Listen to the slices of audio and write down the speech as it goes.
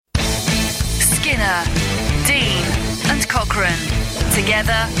Skinner, Dean and Cochrane.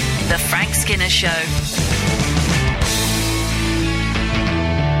 Together, The Frank Skinner Show.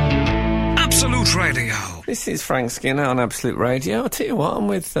 Absolute Radio. This is Frank Skinner on Absolute Radio. I'll tell you what, I'm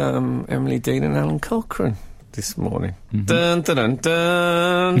with Emily Dean and Alun Cochrane this morning. Mm-hmm. Dun, dun,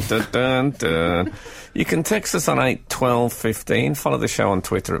 dun, dun, dun, dun. You can text us on 8 12 15. Follow the show on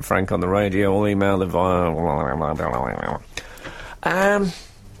Twitter at Frank on the Radio, or email the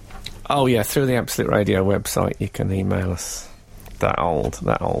oh yeah, through the Absolute Radio website you can email us. That old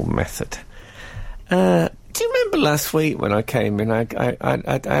method. Do you remember last week when I came in, I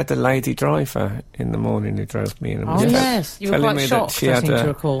had a lady driver in the morning who drove me in. Oh, yes. You were quite shocked, I seem to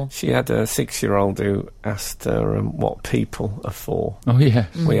recall. She had a 6-year-old who asked her what people are for. Oh, yeah.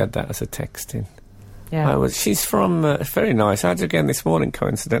 We had that as a text in. Yeah. She's from, very nice. I had her again this morning,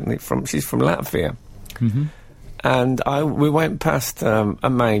 coincidentally. She's from Latvia. Mm-hmm. And we went past a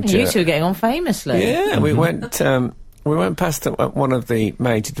major... You two were getting on famously. Yeah, we went past one of the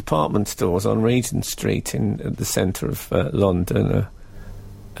major department stores on Regent Street in the centre of London,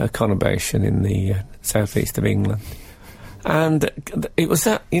 a conurbation in the southeast of England. And it was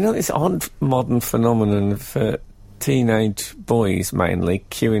this odd modern phenomenon of teenage boys mainly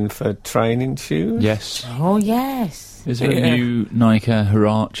queuing for training shoes. Yes. Oh, yes. Is there a new Nike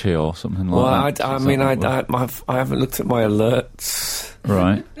Huarache or something like that? I haven't looked at my alerts.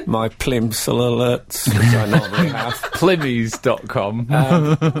 Right. My Plimsoll alerts, which I normally have. Plimmies.com.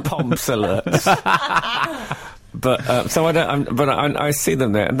 Pomps alerts. But so I don't. I see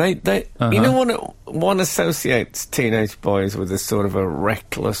them there, and they you know, one associates teenage boys with a sort of a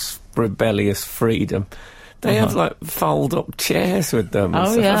reckless, rebellious freedom. They have, like, fold-up chairs with them.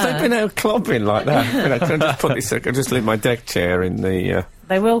 Oh, yeah. Have they been out clubbing like that? Can I just put this... I can just leave my deck chair in the...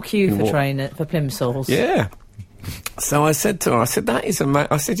 They will queue for Plimsolls. Yeah. So I said to her, that is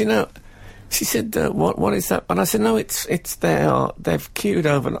I said, she said, what is that? And I said, no, it's they've queued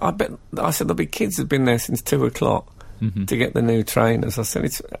over. I said, there'll be kids who've been there since 2 o'clock to get the new trainers. I said,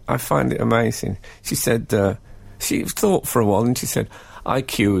 I find it amazing. She said, she thought for a while, and she said... I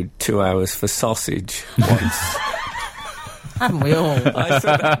queued 2 hours for sausage once. Haven't we all? I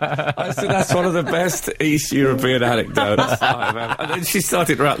said that's one of the best East European anecdotes I've ever. And then she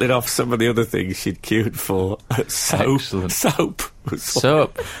started rattling off some of the other things she'd queued for. Soap.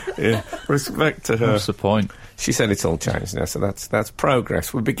 Yeah, respect to her. What's the point? She said it's all changed now, so that's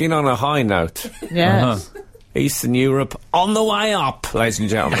progress. We begin on a high note. Yes. Eastern Europe on the way up, ladies and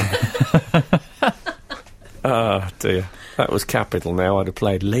gentlemen. Oh, dear. That was capital now. I'd have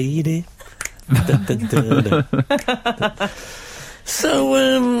played Lady.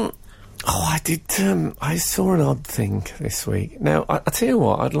 So, I did, I saw an odd thing this week. Now, I tell you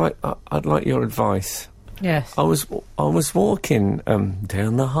what, I'd like your advice. Yes. I was walking,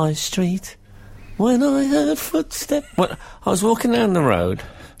 down the high street when I heard footsteps. Well, I was walking down the road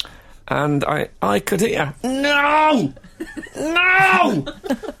and I could hear, no!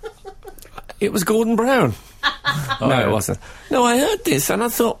 It was Gordon Brown. No, it wasn't. No, I heard this and I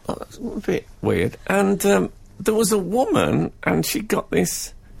thought, that's a bit weird. And there was a woman and she got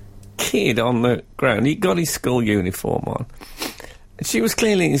this kid on the ground. He got his school uniform on. And she was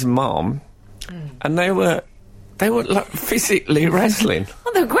clearly his mum. And they were like physically wrestling.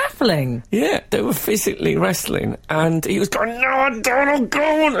 Oh, they were grappling? Yeah, they were physically wrestling. And he was going, no, I don't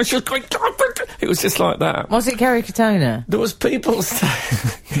go on. And she was going, it was just like that. Was it Kerry Katona? There was people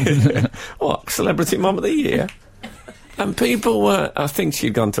saying, what, Celebrity Mum of the Year? And people were, I think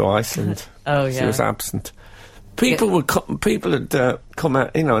she'd gone to Iceland. Oh, yeah. She was absent. People had come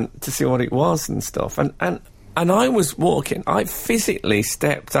out, to see what it was and stuff. And I was walking, I physically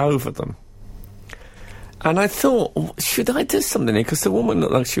stepped over them. And I thought, should I do something here? Because the woman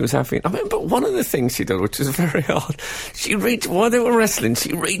looked like she was having... but one of the things she did, which was very odd, she reached... While they were wrestling,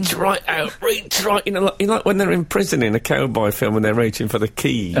 she reached right out, like when they're in prison in a cowboy film and they're reaching for the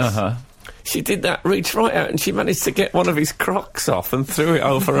keys. Uh-huh. She did that, reached right out, and she managed to get one of his Crocs off and threw it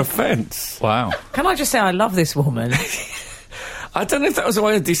over a fence. Wow. Can I just say I love this woman? I don't know if that was a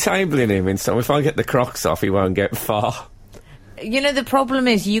way of disabling him, and so if I get the Crocs off, he won't get far. The problem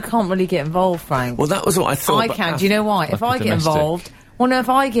is you can't really get involved, Frank. Well, that was what I thought. I can. Do you know why? If I get involved... Well, no, if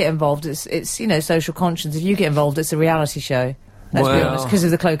I get involved, it's social conscience. If you get involved, it's a reality show. Let's be honest, because of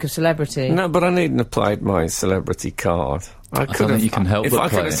the cloak of celebrity. No, but I needn't have played my celebrity card. I don't think you can help if I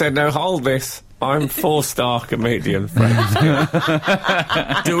could have said, no, hold this, I'm 4-star comedian, Frank.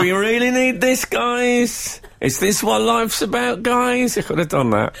 Do we really need this, guys? Is this what life's about, guys? I could have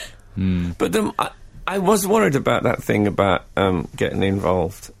done that. But then... I was worried about that thing about getting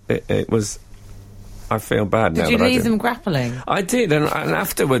involved. It was... I feel bad now. Did you that I leave didn't. them grappling? I did, and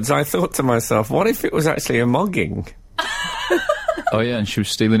afterwards I thought to myself, what if it was actually a mugging? Oh, yeah, and she was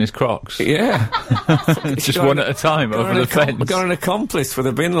stealing his Crocs. Yeah. Just one at a time over the fence. Got an accomplice with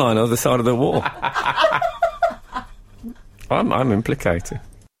a bin line on the side of the wall. I'm implicated.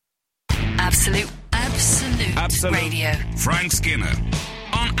 Absolute Radio. Frank Skinner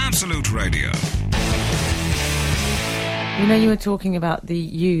on Absolute Radio. You know, you were talking about the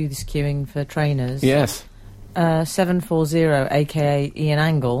youths queuing for trainers. Yes. 740, a.k.a. Ian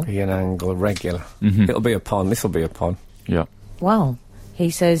Angle. Ian Angle, regular. It'll be a pun. This'll be a pun. Yeah. Well, he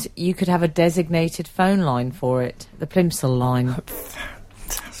says you could have a designated phone line for it. The Plimsoll line.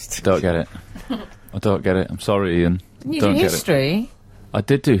 Fantastic. Don't get it. I don't get it. I'm sorry, Ian. You Don't do get history? it. I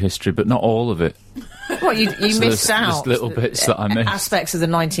did do history, but not all of it. What, you So missed out? There's little bits that I missed. Aspects of the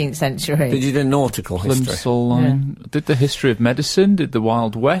 19th century. Did you do nautical history? Plimsoll line. Did the history of medicine, did the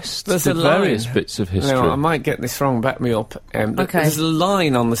Wild West, There's did a line. various bits of history. No, I might get this wrong, back me up. Okay. There's a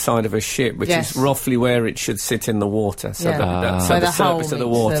line on the side of a ship which Yes. is roughly where it should sit in the water. So, Yeah. so Where the the hull surface of the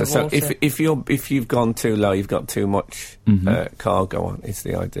meets water. the So water. if you've gone too low, you've got too much cargo on, is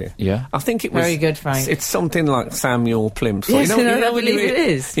the idea. Yeah. I think it was... Very good, Frank. It's something like Samuel Plimsoll. Yes, I when believe you it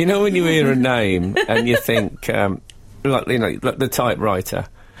is. You know when you hear a name and you think... like the typewriter.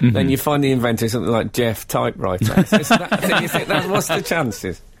 Then you find the inventor something like Jeff Typewriter. Then you think, what's the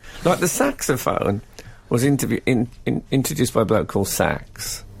chances? Like the saxophone was introduced by a bloke called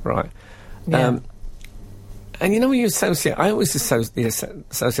Sax, right? Yeah. And you know when you associate, I always associate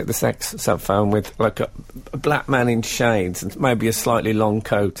the saxophone with like a black man in shades and maybe a slightly long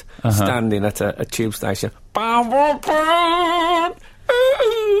coat standing at a tube station.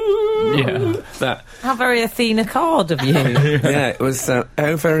 Yeah. That. How very Athena Card of you. Yeah, it was a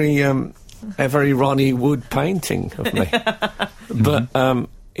very Ronnie Wood painting of me. But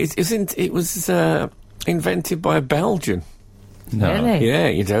it was invented by a Belgian. No. Really? Yeah,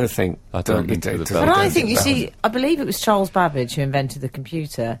 you don't think. I don't think you so, the don't But Belgian. I think, you see, I believe it was Charles Babbage who invented the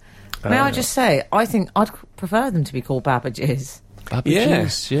computer. May I just say, I think I'd prefer them to be called Babbages.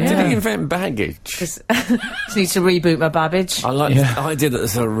 Babbages, yeah. Did he invent baggage? Just need to reboot my Babbage. I like the idea that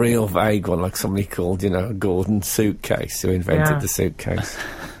there's a real vague one, like somebody called, Gordon Suitcase, who invented the suitcase.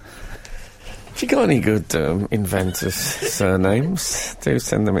 Have you got any good inventors' surnames? Do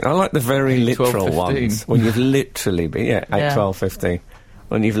send them in. I like the very 8, literal 12, 15. ones. When you've literally been... Yeah, 8, Yeah. 12, 15.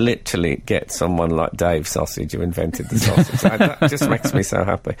 When you've literally get someone like Dave Sausage who invented the sausage. That just makes me so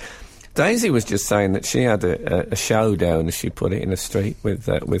happy. Daisy was just saying that she had a showdown, as she put it, in a street with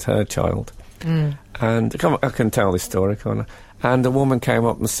her child. And I can tell this story, can't I? And a woman came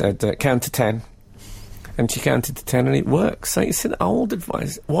up and said, count to 10. And she counted to 10 and it works. So it's an old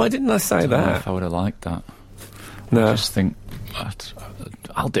advice. Why didn't I say I don't know that? if I would have liked that. No. I just think,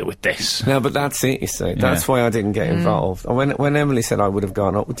 I'll deal with this. No, but that's it, you see. That's why I didn't get involved. And when Emily said I would have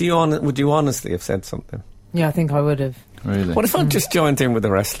gone up, would you honestly have said something? Yeah, I think I would have. Really? What if I'd just joined in with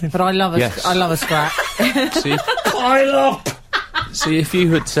the wrestling? But I love a Yes. I love a scrap. See, Pile up! see, if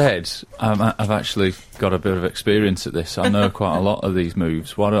you had said, I've actually got a bit of experience at this, I know quite a lot of these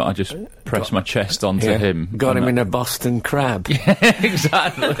moves, why don't I just press my chest onto him? Got and him in a Boston crab.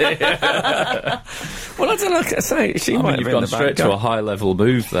 Exactly. Well, I don't know. I say, she might have You've been gone the straight bad to guy. a high-level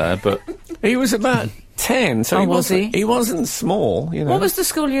move there, but... He was about 10, so Oh, he was wasn't, he? he wasn't small, What was the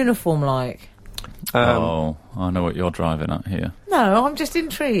school uniform like? I know what you're driving at here. No, I'm just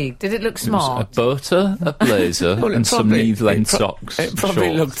intrigued. Did it look It was smart? a boater, a blazer, Well, it and some probably- knee-length it pro- socks. It probably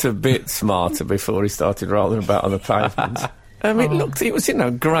shorts. looked a bit smarter before he started rolling about on the pavement. It was,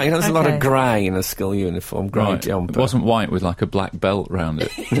 grey. There's a lot of Okay. grey in a school uniform, grey Right. jumper. It wasn't white with like a black belt round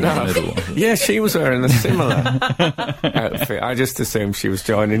it. in the middle, was it? Yeah, she was wearing a similar outfit. I just assumed she was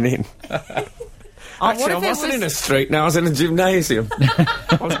joining in. Actually, I what if it wasn't was- in a street now, I was in a gymnasium.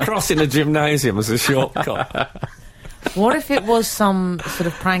 I was crossing a gymnasium as a shortcut. What if it was some sort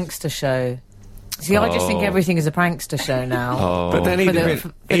of prankster show? See, I just think everything is a prankster show now. But then For he'd have the, been... for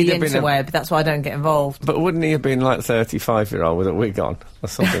the he'd have been a- interweb, that's why I don't get involved. But wouldn't he have been like 35-year-old with a wig on or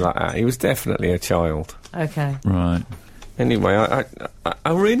something like that? He was definitely a child. Okay. Right. Anyway,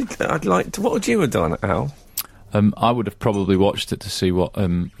 I'd like to... What would you have done, Al? I would have probably watched it to see what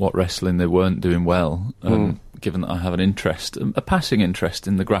wrestling they weren't doing well, given that I have an interest, a passing interest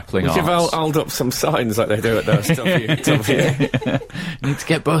in the grappling Would you arts. have hold up some signs like they do at those You need to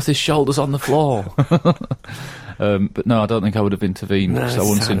get both his shoulders on the floor. But no, I don't think I would have intervened. No, because I it's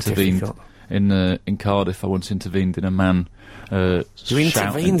once so intervened difficult. in Cardiff. I once intervened in a man. You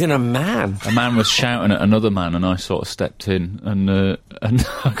intervened in a man? A man was shouting at another man, and I sort of stepped in, and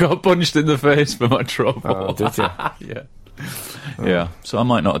I got punched in the face for my trouble. Oh, did you? Yeah. Yeah, so I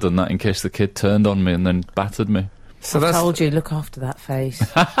might not have done that in case the kid turned on me and then battered me. So I told you, look after that face.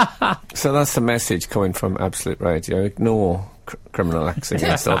 So that's the message coming from Absolute Radio. Ignore criminal acts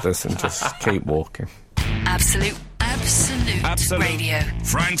against others and just keep walking. Absolute Radio.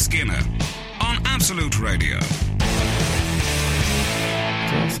 Frank Skinner on Absolute Radio. Do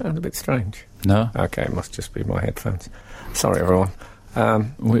I sound a bit strange? No. Okay, it must just be my headphones. Sorry, everyone.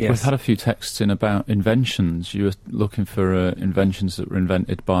 We've had a few texts in about inventions. You were looking for inventions that were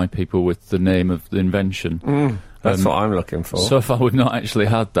invented by people with the name of the invention. That's what I'm looking for. So far, we've not actually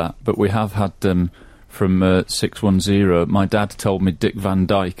had that, but we have had from 610. My dad told me Dick Van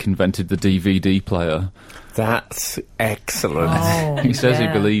Dyke invented the DVD player. That's excellent. Oh, He says he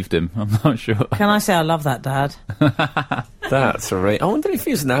believed him. I'm not sure. Can I say I love that, Dad? That's I wonder if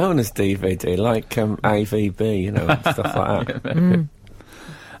he was known as DVD, like AVB, you know, and stuff like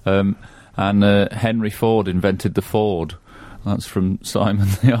that. And Henry Ford invented the Ford. That's from Simon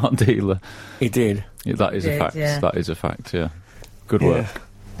the Art Dealer. He did. Yeah, that is a fact. Yeah. That is a fact, yeah. Good work.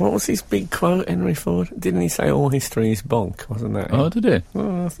 What was his big quote, Henry Ford? Didn't he say all history is bunk, wasn't that? Oh, did he?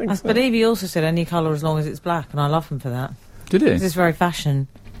 Oh, I think so. But he also said any colour as long as it's black, and I love him for that. Did he? This is very fashion.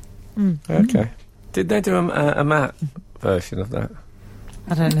 Okay. Did they do a matte version of that?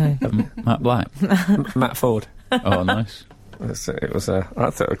 I don't know. Matt Black. Matt Ford. Oh, nice. It was I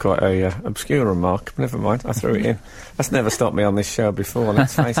thought it was quite a obscure remark, but never mind, I threw it in. That's never stopped me on this show before,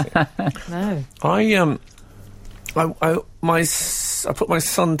 let's face it. No. I put my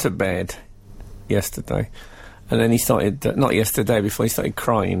son to bed yesterday, and then he started, not yesterday, before he started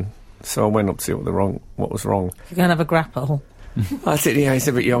crying, so I went up to see what was wrong. You're going to have a grapple. I said, yeah, he's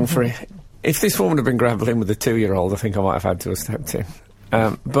a bit young for it. If this woman had been grappling with a 2-year-old, I think I might have had to have stepped in.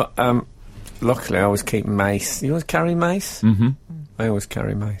 But luckily I always keep mace. You always carry mace? Mm-hmm. I always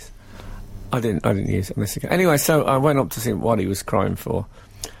carry mace. I didn't use it on this occasion. Anyway, so I went up to see what he was crying for,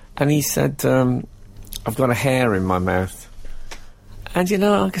 and he said, I've got a hair in my mouth. And, you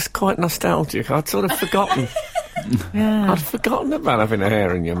know, I was quite nostalgic. I'd sort of forgotten. Yeah. I'd forgotten about having a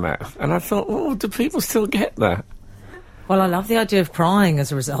hair in your mouth. And I thought, oh, do people still get that? Well, I love the idea of crying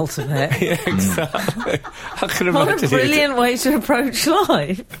as a result of it. Yeah, exactly. I can imagine What a brilliant way to approach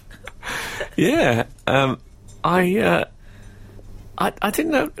life. Yeah. I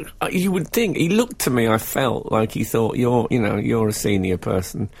didn't know. You would think. He looked to me, I felt like he thought, you're a senior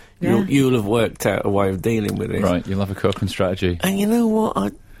person. Yeah. You'll have worked out a way of dealing with this. Right, you'll have a coping strategy. And you know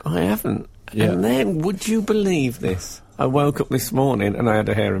what? I haven't. Yeah. And then, would you believe this? I woke up this morning and I had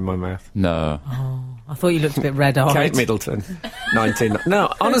a hair in my mouth. No. Oh, I thought you looked a bit red-eyed. Kate Middleton, 19...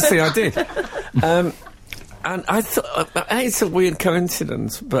 No, honestly, I did. And I thought... it's a weird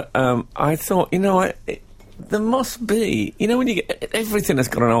coincidence, but I thought, there must be... You know, when you get... Everything has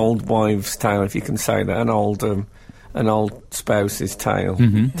got an old wives' tale, if you can say that, an old spouse's tale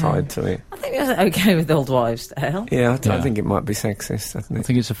tied to it. I think that's okay with old wives' tale. Yeah, I think it might be sexist, doesn't I it?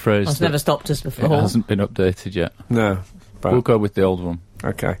 think it's a phrase It's that never stopped us before. it hasn't been updated yet. No. But, We'll go with the old one.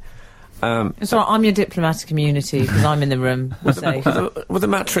 okay. It's all right, I'm your diplomatic immunity, because I'm in the room. We're safe. With a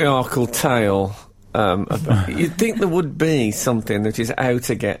matriarchal tale, you'd think there would be something that is how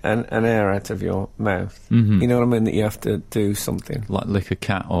to get an air out of your mouth. Mm-hmm. You know what I mean? That you have to do something. Like lick a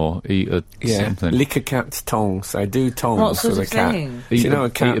cat or eat something. Lick a cat's tongue. So do tongues What sort with a of cat. thing? Do you know a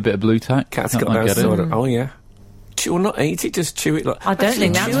cat? Eat a bit of blue tack. Cat's That got might those get it. sort of... Oh, yeah. Well, not eat it, just chew it. Like, I don't actually,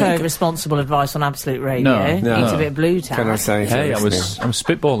 think that's chewing very gum- responsible advice on Absolute Radio. No. Eat No. a bit of blue tack. Can I say... to Hey, I'm listening?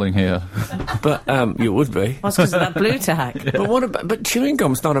 spitballing here. But, you would be. That's because of that blue tack. But what about... But chewing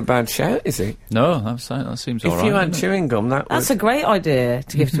gum's not a bad shout, is it? No, that seems all If right. you had isn't it? chewing gum, that That's would... a great idea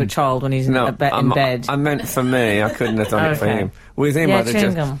to give to a child when he's in, in bed. I meant for me. I couldn't have done it for Okay. him. With him, Yeah,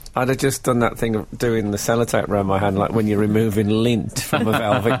 I'd have just done that thing of doing the sellotape around my hand, like when you're removing lint from a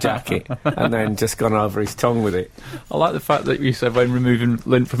velvet jacket, and then just gone over his tongue with it. I like the fact that you said when removing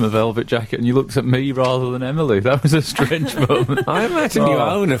lint from a velvet jacket and you looked at me rather than Emily. That was a strange moment. I imagine you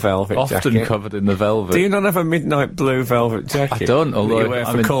own a velvet Often jacket. covered in the velvet. Do you not have a midnight blue velvet jacket? I don't, although that you wear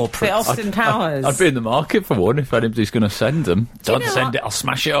for Bit corporate. Austin Powers. I'd be in the market for one if anybody's going to send them. Don't you know send what? it, I'll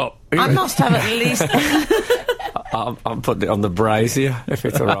smash it up. I must have at least... I'm putting it on the brazier if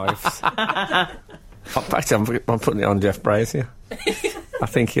it arrives. Actually, I'm putting it on Jeff Brazier. I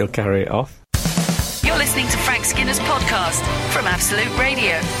think he'll carry it off. You're listening to Frank Skinner's podcast from Absolute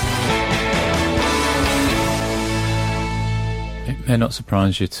Radio. It may not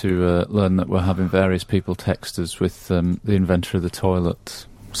surprise you to learn that we're having various people text us with the inventor of the toilet.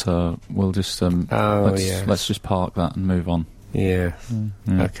 So we'll just let's just park that and move on. Yeah.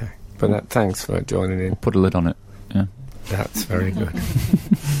 Yeah. Okay. But thanks for joining in. Put a lid on it. Yeah. That's very good.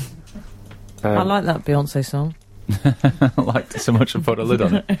 I like that Beyonce song. Liked it so much I put a lid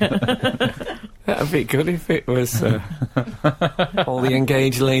on it. That'd be good if it was all the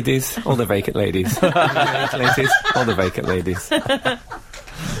engaged ladies, all the vacant ladies. All the engaged ladies, all the vacant ladies.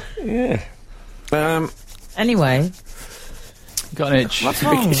 Yeah. Anyway. Got an itch.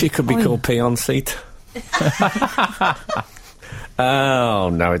 She could be called Pee on Seat. Oh,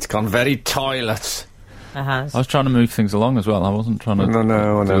 no, it's gone very toilet. It has. I was trying to move things along as well. I wasn't trying to do a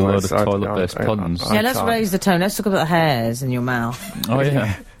load of toilet-based puns. Yeah, let's raise the tone. Let's talk about the hairs in your mouth. Oh,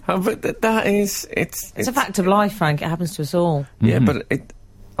 yeah. But that is... It's a fact of life, Frank. It happens to us all. Yeah, but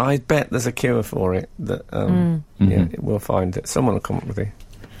I bet there's a cure for it. That yeah, we'll find it. Someone will come up with it.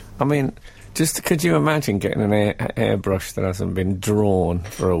 I mean, could you imagine getting an airbrush that hasn't been drawn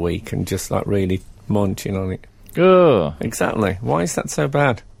for a week and just, like, really munching on it? Oh. Exactly. Why is that so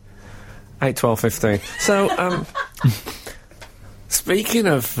bad? 8, 12, 15. So, speaking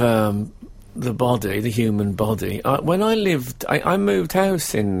of the body, the human body, when I lived... I moved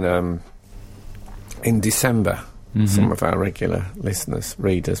house in December. Some of our regular listeners,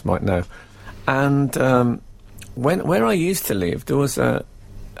 readers might know. And where I used to live, there was a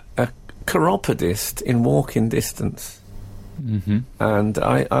chiropodist in walking distance. And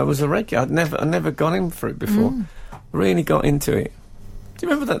I was a regular. I never got in for it before. Really got into it. Do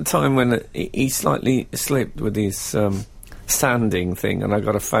you remember that time when he slightly slipped with his sanding thing and I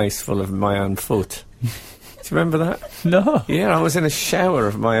got a face full of my own foot? Do you remember that? No. Yeah, I was in a shower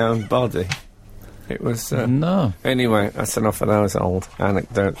of my own body. It was... no. Anyway, that's enough of those old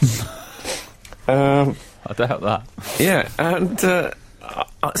anecdotes. I doubt that. Yeah, and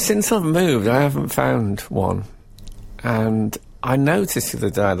since I've moved, I haven't found one. And I noticed the other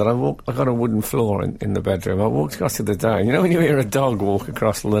day that I got a wooden floor in the bedroom. I walked across the other day. You know when you hear a dog walk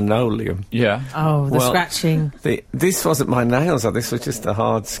across linoleum? Yeah. Oh, the scratching. This wasn't my nails, this was just the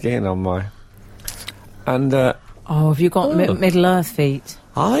hard skin on my... And... have you got Middle-earth feet?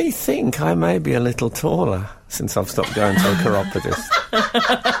 I think I may be a little taller since I've stopped going to a chiropodist.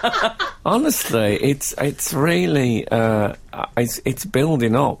 Honestly, it's really... it's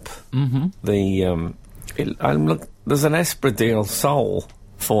building up. The... there's an espadrille sole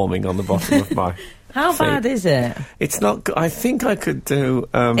forming on the bottom of my How feet. bad is it? It's not... I think I could do...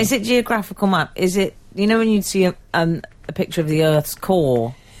 is it geographical map? Is it... You know when you'd see a picture of the Earth's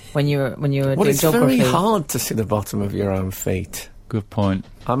core when you were doing geography? It's very hard to see the bottom of your own feet. Good point.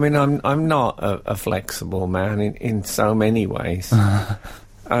 I mean, I'm not a flexible man in so many ways.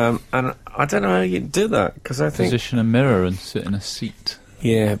 And I don't know how you do that, because I think... Position a mirror and sit in a seat.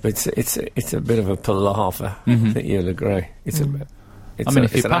 Yeah, but it's a bit of a palaver, that you'll agree. It's an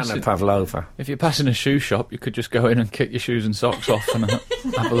Anna Pavlova. If you're passing a shoe shop, you could just go in and kick your shoes and socks off and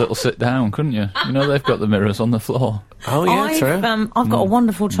have a little sit down, couldn't you? You know, they've got the mirrors on the floor. Oh, yeah, true. I've got a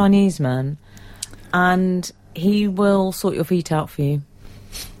wonderful Chinese man, and he will sort your feet out for you.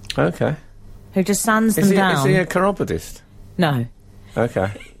 Okay. Who just sands them down. Is he a chiropodist? No.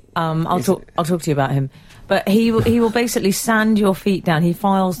 Okay. I'll talk to you about him. But he will basically sand your feet down. He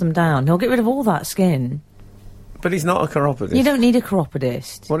files them down. He'll get rid of all that skin. But he's not a chiropodist. You don't need a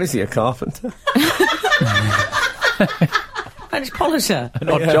chiropodist. What is he, a carpenter? French polisher. An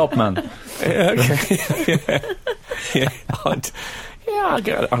odd job, man. Yeah, okay. Yeah. I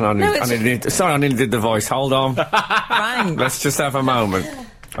get it. I nearly did the voice. Hold on. Frank. Let's just have a moment.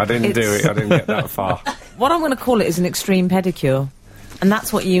 I didn't do it. I didn't get that far. What I'm going to call it is an extreme pedicure. And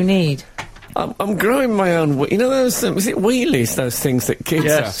that's what you need. I'm growing my own... You know those... is it wheelies, those things that kids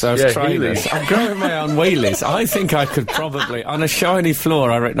have? Those trailers? I'm growing my own wheelies. I think I could probably... On a shiny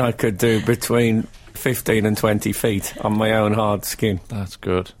floor, I reckon I could do between 15 and 20 feet on my own hard skin. That's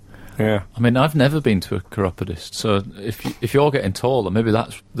good. Yeah. I mean, I've never been to a chiropodist, so if you're getting taller, maybe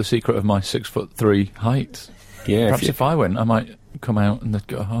that's the secret of my 6'3" height. Yeah. Perhaps if I went, I might come out and they'd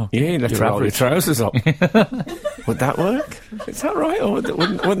go, oh... Yeah, you'd have to roll your trousers up. Would that work? Is that right? Or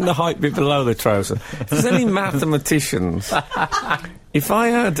wouldn't the height be below the trouser? If there's any mathematicians... If I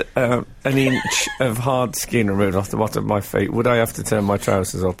had an inch of hard skin removed off the bottom of my feet, would I have to turn my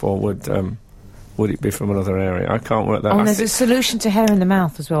trousers up, or would it be from another area? I can't work that out. Oh, there's a solution to hair in the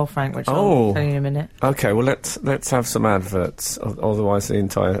mouth as well, Frank, which I'll tell you in a minute. OK, well, let's have some adverts, otherwise the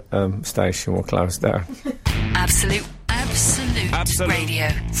entire station will close down. Absolute Radio.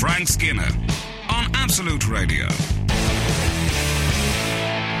 Frank Skinner on Absolute Radio.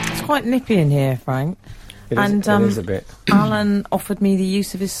 It's quite nippy in here, Frank. It is a bit. Alan offered me the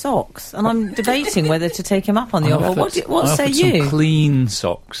use of his socks, and I'm debating whether to take him up on the offer. What say you? Some clean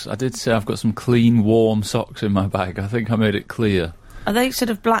socks. I did say I've got some clean, warm socks in my bag. I think I made it clear. Are they sort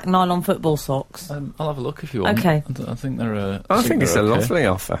of black nylon football socks? I'll have a look if you want. Okay. I think they're. I think it's a lovely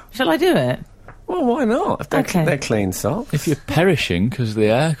offer. Shall I do it? Well, why not? If they're clean socks. If you're perishing because of the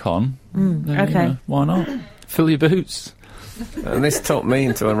aircon, then, why not? Fill your boots. And this took me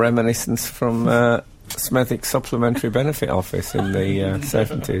into a reminiscence from Smethwick Supplementary Benefit Office in the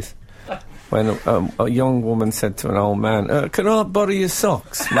 70s. When a young woman said to an old man, can I borrow your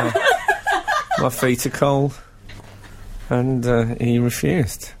socks? My feet are cold. And he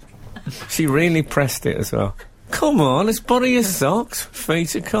refused. She really pressed it as well. Come on, let's borrow your socks.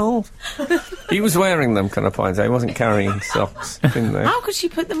 Feet are cold. He was wearing them, can I point out? He wasn't carrying socks in there. How could she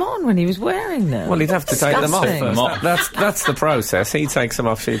put them on when he was wearing them? Well, he'd have to take them off first. That's the process. He takes them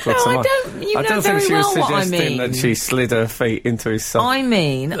off, she puts them on. I don't think she was suggesting that she slid her feet into his socks.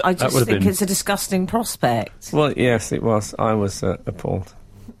 I just think it's a disgusting prospect. Well, yes, it was. I was appalled.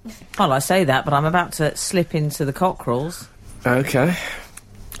 Well, I say that, but I'm about to slip into the cockerels. OK.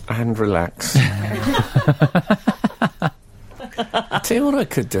 And relax. I tell you what I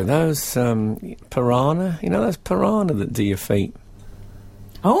could do. Those piranha, you know those piranha that do your feet?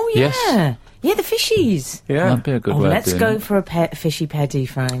 Oh, yeah. Yes. Yeah, the fishies. Yeah. That'd be a good way of let's doing go it. for a fishy peddy,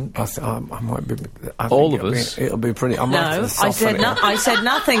 Frank. I might be... All of us. It'll be pretty... No, I said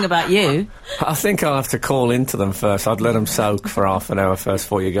nothing about you. I think I'll have to call into them first. I'd let them soak for half an hour first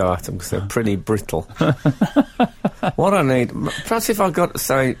before you go at them, because they're pretty brittle. What I need... Perhaps if I got,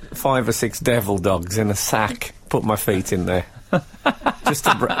 say, 5 or 6 devil dogs in a sack, put my feet in there. just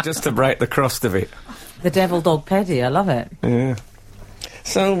to break the crust of it. The devil dog peddy, I love it. Yeah.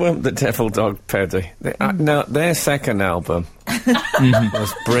 So, the Devil Dog Peddy. Now, their second album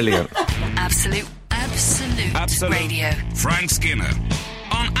was brilliant. Absolute Radio. Frank Skinner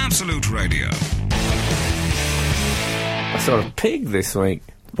on Absolute Radio. I saw a pig this week.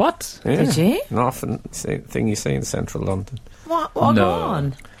 What? Yeah. Did you? An often thing you see in central London. What No. go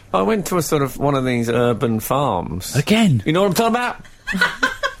on? I went to a sort of one of these urban farms. Again? You know what I'm talking about?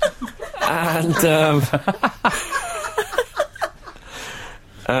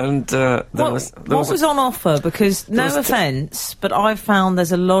 And there was on offer? Because, no offence, but I've found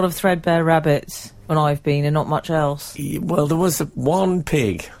there's a lot of threadbare rabbits when I've been and not much else. Well, there was one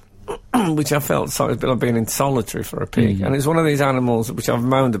pig, which I felt like I've been in solitary for a pig. And it's one of these animals which I've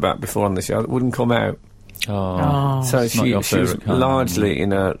moaned about before on the show that wouldn't come out. Oh. So It's not your she was favourite kind, largely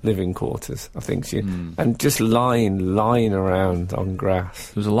in her living quarters, I think she... And just lying around on grass.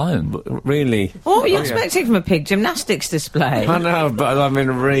 There was a lion. But really... What were you expecting from a pig? Gymnastics display? I know, but I mean,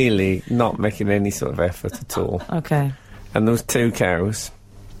 really not making any sort of effort at all. Okay. And there was 2 cows.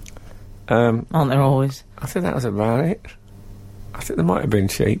 Aren't there always? I think that was about it. I think there might have been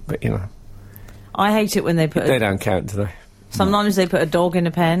sheep, but, you know... I hate it when they put... They don't count, do they? Sometimes they put a dog in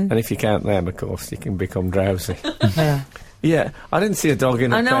a pen. And if you count them, of course, you can become drowsy. Yeah. Yeah, I didn't see a dog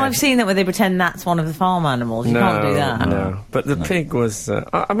in a pen. I know, I've seen that where they pretend that's one of the farm animals. You can't do that. No, but the pig was...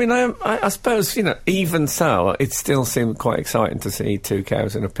 I suppose, you know, even so, it still seemed quite exciting to see 2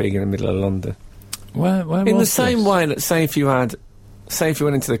 cows and a pig in the middle of London. Where in was the same this? way that, say if you went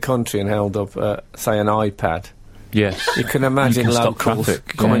into the country and held up, say, an iPad... Yes. You can imagine You can stop locals traffic.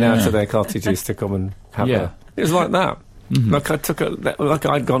 coming Yeah, out yeah. to their cottages to come and have Yeah. It was like that. Like like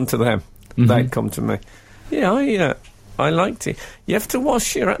I'd gone to them, they'd come to me. Yeah, I liked it. You have to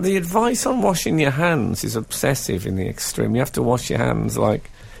wash the advice on washing your hands is obsessive in the extreme. You have to wash your hands like...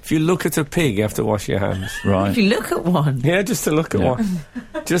 If you look at a pig, you have to wash your hands. Right. If you look at one. Yeah, just to look at one.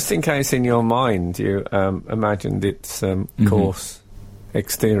 Just in case in your mind you imagined its coarse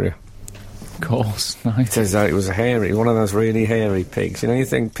exterior. Of course, nice. It turns out it was one of those really hairy pigs. You know, you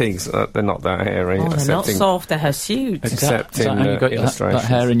think pigs, they're not that hairy. Oh, they're not soft, they're hirsute. Except Is that how you got illustrations. that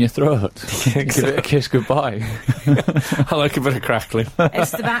hair in your throat? Yeah, Give it a kiss goodbye. I like a bit of crackling.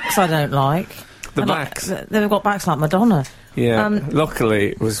 It's the backs I don't like. The backs? They've got backs like Madonna. Yeah,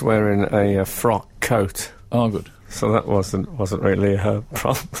 luckily it was wearing a frock coat. Oh, good. So that wasn't really her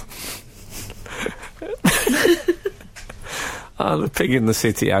problem. The pig in the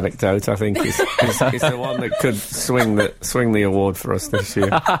city anecdote, I think, is the one that could swing the award for us this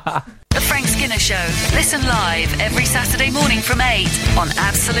year. The Frank Skinner Show. Listen live every Saturday morning from 8 on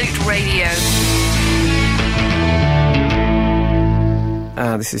Absolute Radio.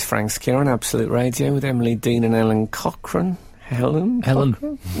 This is Frank Skinner on Absolute Radio with Emily Dean and Ellen Cochrane. Helen?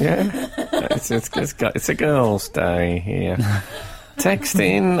 Yeah. It's a girls' day here. Text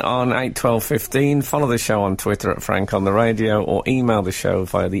in on 81215, follow the show on Twitter at Frank on the Radio, or email the show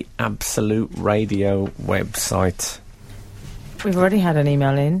via the Absolute Radio website. We've already had an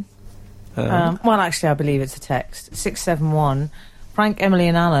email in. Well, actually, I believe it's a text. 671. Frank, Emily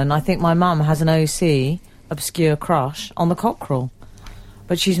and Alan, I think my mum has an OC, obscure crush, on the cockerel.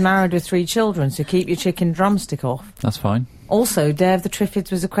 But she's married with 3 children, so keep your chicken drumstick off. That's fine. Also, Day of the Triffids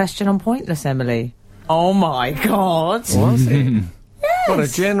was a question on Pointless, Emily. Oh my God. Was it? Yes. What,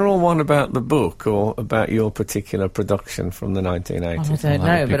 a general one about the book or about your particular production from the 1980s? I don't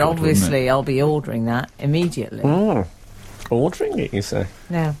know, but obviously I'll be ordering that immediately. Ordering it, you say?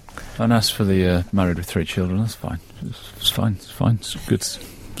 Yeah. And as for the married with 3 children, that's fine. It's fine. It's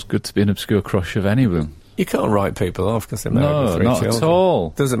good to be an obscure crush of any of them. You can't write people off because they're married with 3 children. No, not at all.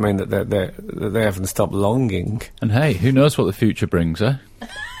 Doesn't mean that they haven't stopped longing. And hey, who knows what the future brings, eh?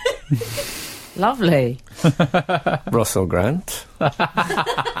 Lovely. Russell Grant.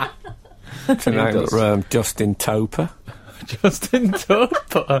 Tonight, Justin Toper. Justin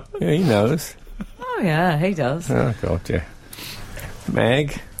Toper? Yeah, he knows. Oh, yeah, he does. Oh, God, yeah.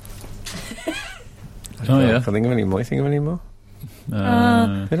 Meg. Oh, yeah. I can't think of any more. You think of any more?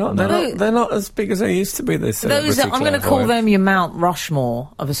 They're not as big as they used to be. This I'm going to call them your Mount Rushmore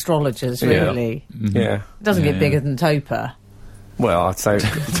of astrologers. Really, yeah. It doesn't get bigger than Toper. Well, I'd say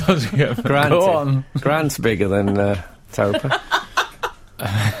Grant's bigger than Toper.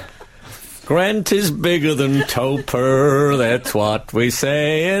 Grant is bigger than Toper, that's what we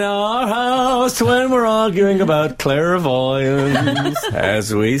say in our house when we're arguing about clairvoyance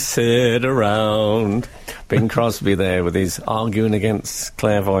as we sit around. Bing Crosby there with his arguing against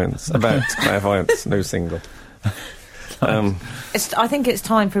clairvoyance, about clairvoyance, new single. I think it's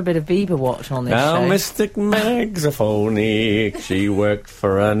time for a bit of Bieber watch on this show. Now, Mystic Meg's a phony. She worked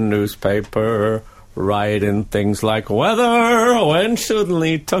for a newspaper, writing things like weather when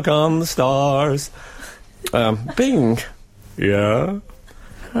suddenly took on the stars. Bing. Yeah?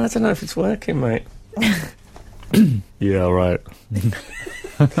 I don't know if it's working, mate. Yeah, right.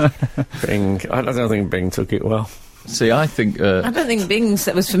 Bing. I don't think Bing took it well. See, I think... I don't think Bing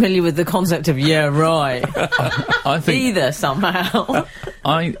was familiar with the concept of yeah, right. I think either, somehow.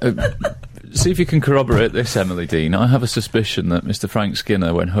 See if you can corroborate this, Emily Dean. I have a suspicion that Mr. Frank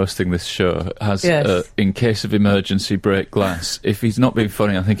Skinner, when hosting this show, has, in case of emergency, break glass. If he's not being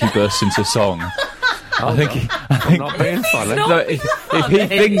funny, I think he bursts into song. I'm not being funny. If he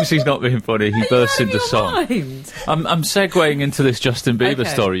thinks he's not being funny, he bursts into song. I'm segueing into this Justin Bieber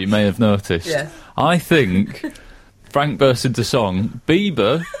story, you may have noticed. Yeah. I think Frank burst into song.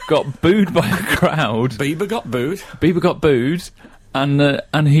 Bieber got booed by a crowd. Bieber got booed.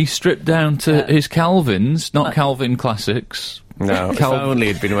 And he stripped down to his Calvins, not Calvin Classics. No, if only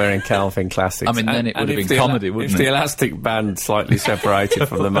he'd been wearing Calvin Classics. I mean, then it would have been comedy, wouldn't it? If the elastic band slightly separated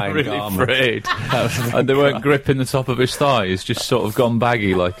from the main really garment. Afraid. And they weren't gripping the top of his thighs, just sort of gone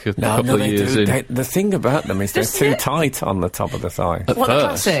baggy like a couple of years in. The thing about them is they're too tight on the top of the thigh. What, the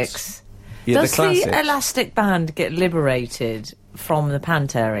classics? Yeah, Does the elastic band get liberated from the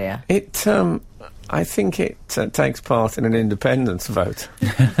pant area? I think it takes part in an independence vote.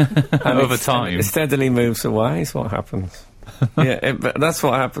 And over time. It steadily moves away is what happens. Yeah, but that's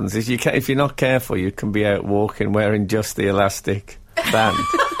what happens. Is if you're not careful, you can be out walking wearing just the elastic band.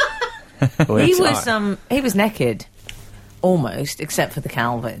 He was naked, almost, except for the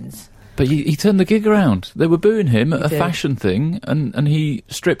Calvins. But he turned the gig around. They were booing him at a fashion thing, and he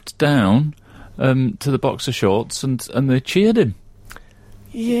stripped down to the boxer shorts, and they cheered him.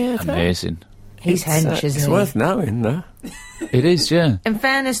 Yeah, amazing. He's hench, isn't he? It's worth knowing, though. It is, yeah. In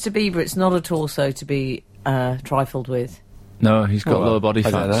fairness to Bieber, it's not a torso to be trifled with. No, he's got lower body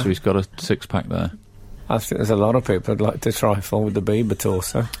fat, so he's got a six-pack there. I think there's a lot of people who'd like to trifle with the Bieber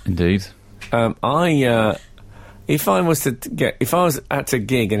torso. Indeed. If I was at a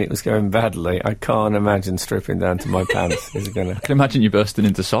gig and it was going badly, I can't imagine stripping down to my pants. I can imagine you bursting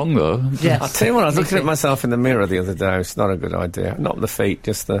into song, though. Yes. I'll tell you what, I was looking at myself in the mirror the other day. It's not a good idea. Not the feet,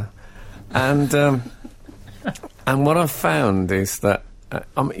 just the... And what I've found is that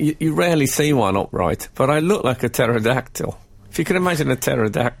you rarely see one upright, but I look like a pterodactyl. If you can imagine a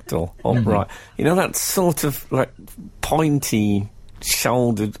pterodactyl upright, you know that sort of like pointy,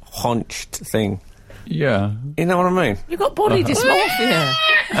 shouldered, haunched thing. Yeah. You know what I mean? You've got body dysmorphia.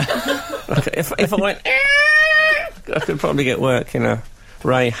 if I went, I could probably get work in a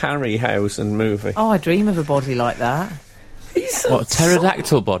Ray Harryhausen movie. Oh, I dream of a body like that. What, a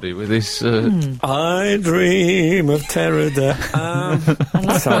pterodactyl body with his... I dream of pterodactyl. I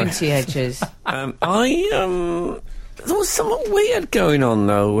love pointy edges. There was something weird going on,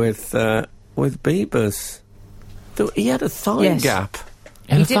 though, with Bieber's. He had a thigh gap.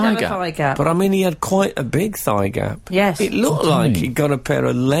 He did have a thigh gap. But, I mean, he had quite a big thigh gap. Yes. It looked like he'd got a pair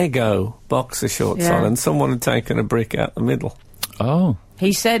of Lego boxer shorts on and someone had taken a brick out the middle. Oh.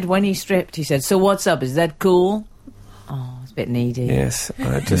 He said, when he stripped, he said, "So what's up? Is that cool?" Oh, it's a bit needy. Yes,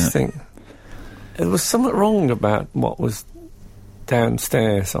 I just think there was something wrong about what was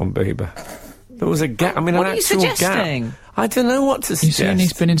downstairs on Bieber. There was a gap. I mean, what an are you actual suggesting? gap. I don't know what to suggest. You're saying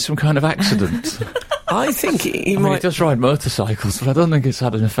he's been in some kind of accident? I think he might... he does ride motorcycles, but I don't think it's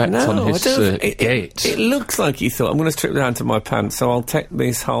had an effect on his gait. It looks like he thought, I'm going to strip down to my pants, so I'll take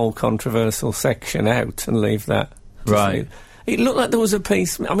this whole controversial section out and leave that. Right. It looked like there was a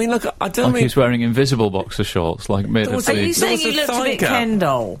piece... I mean, look, I don't mean... He was wearing invisible boxer shorts, like made of Are you saying he looked a bit Ken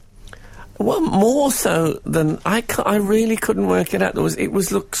doll? Well, more so than... I really couldn't work it out. It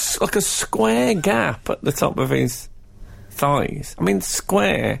looks like a square gap at the top of his thighs. I mean,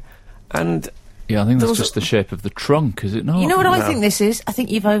 square, and... Yeah, I think that's just the shape of the trunk, is it not? You know what I think this is? I think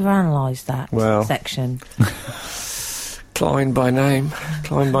you've overanalyzed that section. Klein by name,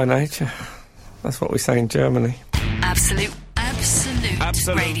 Klein by nature. That's what we say in Germany. Absolute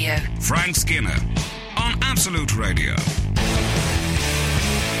Radio. Frank Skinner on Absolute Radio.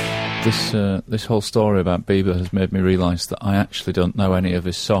 This whole story about Bieber has made me realise that I actually don't know any of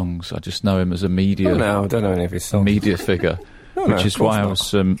his songs. I just know him as a media... No, I don't know any of his songs. ...media figure. Which is why I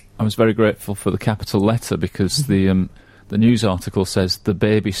was very grateful for the capital letter, because the news article says the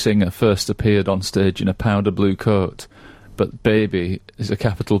baby singer first appeared on stage in a powder blue coat, but baby is a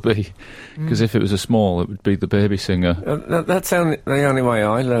capital B, because if it was a small, it would be the baby singer. That's the only way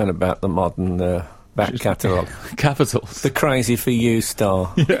I learn about the modern back catalogue. Capitals. The Crazy For You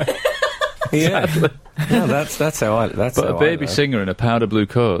star. Yeah. No, that's how I... But a baby singer in a powder blue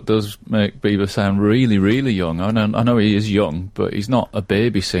coat does make Bieber sound really, really young. I know he is young, but he's not a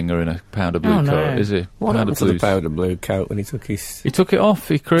baby singer in a powder blue coat, is he? What happened to the powder blue coat when he took his... He took it off.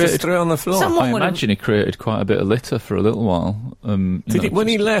 He created... Just threw it on the floor. I imagine he created quite a bit of litter for a little while. When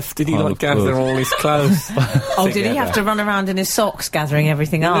he left, did he gather all his clothes? Did he have to run around in his socks gathering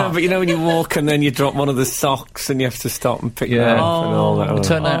everything up? No, but when you walk and then you drop one of the socks and you have to stop and pick that up and all that. It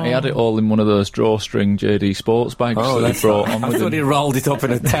turned out he had it all in one of those drawstring JD Sports bags that he brought on with him. I thought he rolled it up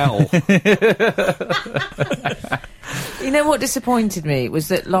in a towel. You know what disappointed me was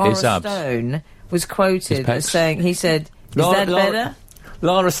that Lara Stone was quoted as saying, he said, is that better?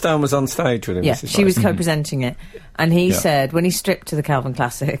 Lara Stone was on stage with him. Yeah, she was co-presenting it. And he said, when he stripped to the Calvin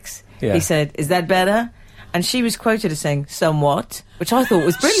Classics, he said, is that better? And she was quoted as saying, somewhat, which I thought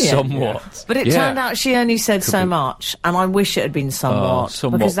was brilliant. Somewhat. But it turned out she only said so much, and I wish it had been somewhat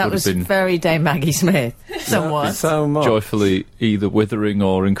because that was very Dame Maggie Smith. Somewhat. So much. Joyfully either withering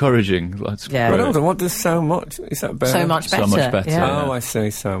or encouraging. That's great. But hold on, what does so much? Is that better? So much better. So much better. Yeah. Oh, I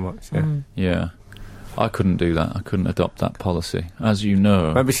see, so much, Yeah. I couldn't do that. I couldn't adopt that policy. As you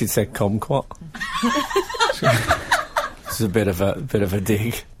know... Maybe she'd say kumquat. This is a bit of a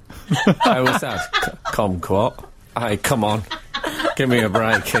dig. How was that? Kumquat. Hey, come on. Give me a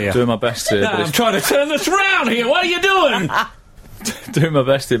break here. Doing my best here. I'm trying to turn this round here. What are you doing? Doing my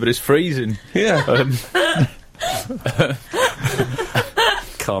best here, but it's freezing. Yeah.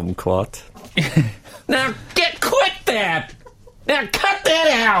 Kumquat. Now quit that. Now cut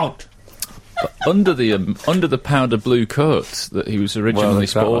that out. But under the powder blue coat that he was originally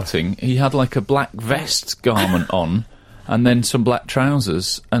sporting, he had like a black vest garment on, and then some black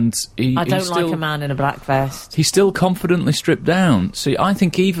trousers, and I don't like a man in a black vest. He still confidently stripped down. See, I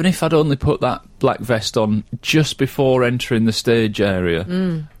think even if I'd only put that black vest on just before entering the stage area,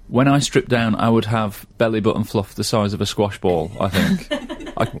 when I stripped down, I would have belly button fluff the size of a squash ball, I think.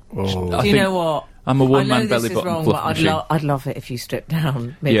 Do you know what? I'm a one-man belly button fluff machine. I'd love it if you stripped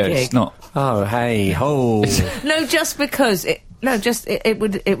down mid-gig. Yeah, it's not... Oh, hey, ho. No, just because... It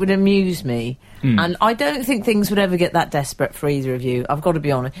would amuse me. And I don't think things would ever get that desperate for either of you. I've got to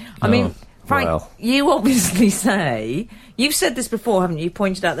be honest. I mean, Frank, you obviously say... You've said this before, haven't you? You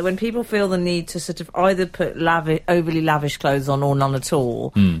pointed out that when people feel the need to sort of either put overly lavish clothes on or none at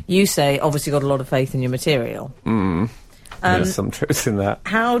all, you say, obviously got a lot of faith in your material. There's some truth in that.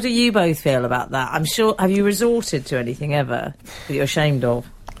 How do you both feel about that? I'm sure... Have you resorted to anything ever that you're ashamed of?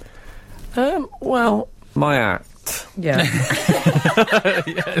 Well, my act. Yeah.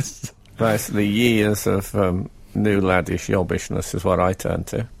 Yes. Basically, years of new laddish yobbishness is what I turn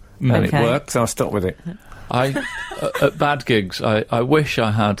to. And it works, I'll stop with it. At bad gigs, I wish I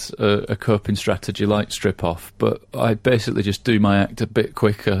had a coping strategy like strip off, but I basically just do my act a bit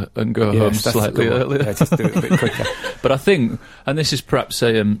quicker and go home slightly earlier. Yeah, just do it a bit quicker. But I think, and this is perhaps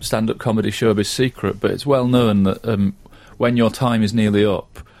a stand-up comedy showbiz secret, but it's well known that when your time is nearly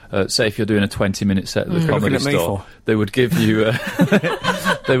up, say if you're doing a 20-minute set at the Comedy Store, they would give you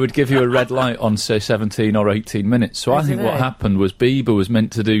a red light on, say, 17 or 18 minutes. So I think what happened was Bieber was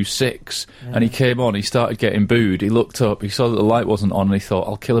meant to do 6, and he came on, he started getting booed, he looked up, he saw that the light wasn't on, and he thought,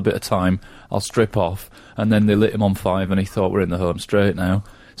 I'll kill a bit of time, I'll strip off, and then they lit him on 5, and he thought, we're in the home straight now.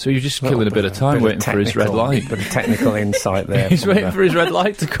 So you're just killing a bit of time waiting for his red light. Bit of technical insight there. He's waiting for his red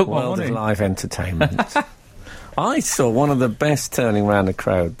light to come on. World of live entertainment. I saw one of the best turning round of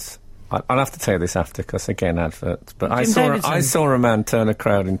crowds. I'll have to tell you this after, because again, adverts. But I saw a man turn a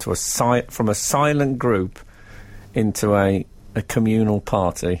crowd into from a silent group into a communal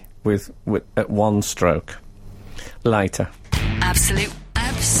party with at one stroke. Later. Absolute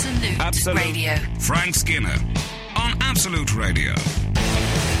Radio. Frank Skinner on Absolute Radio.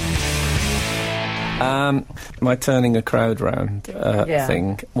 My turning a crowd round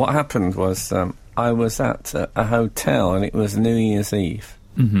thing. What happened was I was at a hotel and it was New Year's Eve.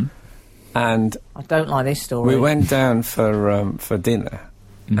 Mm-hmm. And I don't like this story. We went down for dinner,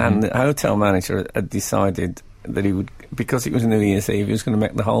 and the hotel manager had decided that he would, because it was New Year's Eve, he was going to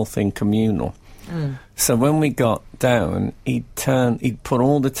make the whole thing communal. So when we got down, he'd put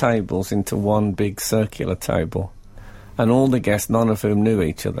all the tables into one big circular table, and all the guests, none of whom knew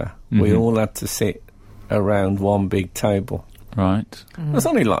each other, we all had to sit around one big table. Right. There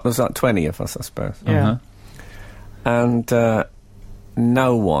was like 20 of us, I suppose. Yeah. And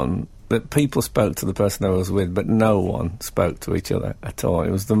no one... that people spoke to the person I was with, but no one spoke to each other at all. It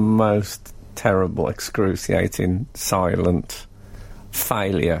was the most terrible, excruciating, silent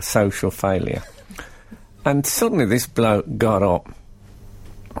failure, social failure. And suddenly this bloke got up,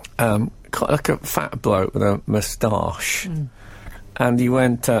 quite like a fat bloke with a moustache, and he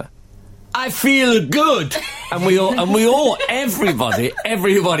went, "I feel good," and we all, everybody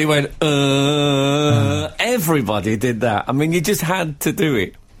went, everybody did that. I mean, you just had to do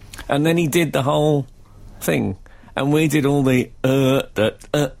it. And then he did the whole thing, and we did all the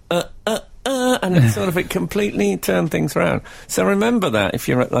and it completely turned things around. So remember that if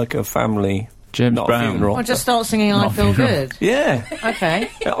you're at like a family James Brown. funeral. Or just start singing I Feel Good. Yeah. Okay.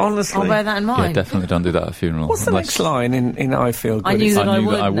 Yeah, honestly. I'll bear that in mind. Yeah, definitely don't do that at a funeral. What's the next line in I Feel Good? I knew that I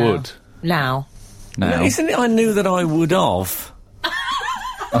would. I would. Now. No, isn't it I knew that I would of?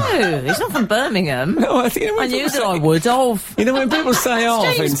 No, he's not from Birmingham. No, I think I knew that I would of. You know, when people say of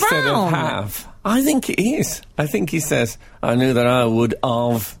James instead Brown. of have, I think it is. I think he says, I knew that I would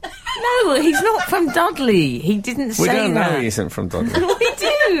of. No, he's not from Dudley. He didn't say We that. don't know he isn't from Dudley. We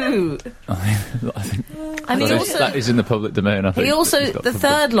do. I think And he also, that is in the public domain, I think. he also, the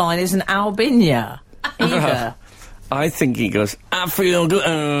third line isn't Albinia either. I think he goes, I feel good.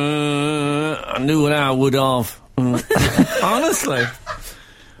 I knew what I would of. Honestly.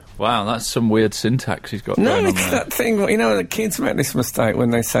 Wow, that's some weird syntax he's got No, going on it's there. that thing, you know, the kids make this mistake when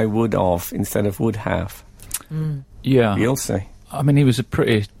they say would of instead of would have. Yeah. You'll see. I mean, he was a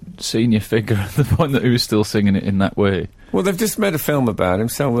pretty senior figure at the point that he was still singing it in that way. Well, they've just made a film about him,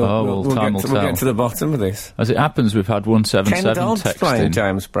 so we'll get to the bottom of this. As it happens, we've had 177 Ken Dodd's texting. playing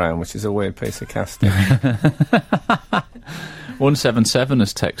James Brown, which is a weird piece of casting. 177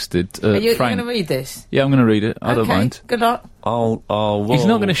 has texted. Are you Frank. going to read this? Yeah, I'm going to read it. I don't mind. Good luck. He's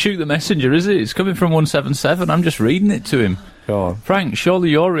not going to shoot the messenger, is he? It's coming from 177. I'm just reading it to him. Go on. Frank, surely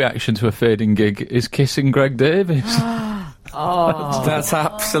your reaction to a fading gig is kissing Greg Davis. Oh. That's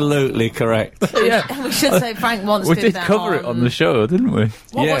absolutely correct. Yeah. We should say Frank wants We to did do that cover it on the show, didn't we?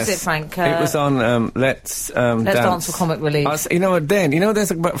 What Yes. was it, Frank? It was on Let's Dance for Comic Relief. You know what, Dan, you know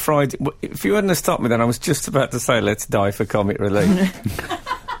there's about Friday... If you hadn't have stopped me then, I was just about to say Let's Die for Comic Relief.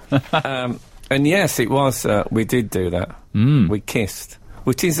 And yes, it was... we did do that. We kissed.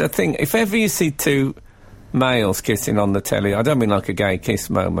 Which is a thing... If ever you see two males kissing on the telly, I don't mean like a gay kiss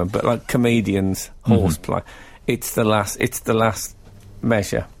moment, but like comedians, horseplay, it's the last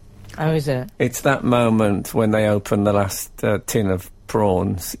measure. Oh, is it? It's that moment when they open the last tin of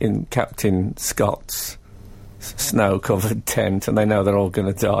prawns in Captain Scott's snow-covered tent, and they know they're all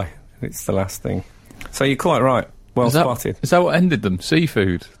going to die. It's the last thing. So you're quite right. Well spotted. Is that what ended them?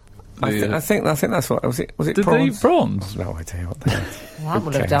 Seafood? I think that's what was it. Was it Did prawns? they eat prawns? I've no idea what they. Well, I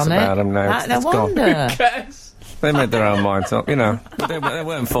would have cares done about it. them now? No It's gone. wonder. They made their own minds up, you know. But they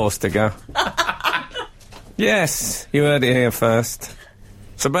weren't forced to go. Yes, you heard it here first.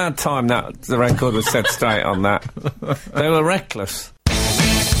 It's about time that the record was set straight on that. They were reckless.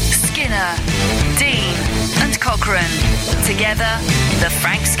 Skinner, Dean and Cochrane. Together, The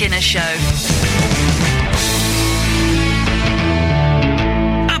Frank Skinner Show.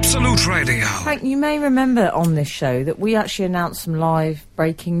 Absolute Radio. Frank, you may remember on this show that we actually announced some live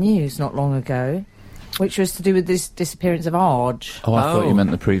breaking news not long ago, which was to do with this disappearance of Arj. Oh, I thought you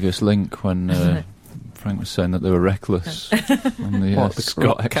meant the previous link when Frank was saying that they were reckless on the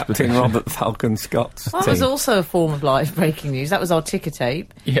Scott Captain expedition. Robert Falcon Scott's That team. was also a form of live breaking news. That was our ticker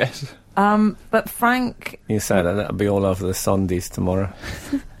tape. Yes. But Frank... You say that'll be all over the Sundays tomorrow.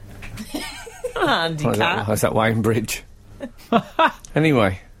 Handicap. How's that Wayne Bridge?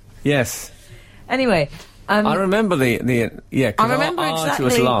 Anyway, yes. Anyway, I remember the I remember Arj exactly.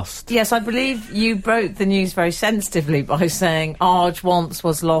 was lost. Yes, I believe you broke the news very sensitively by saying Arj once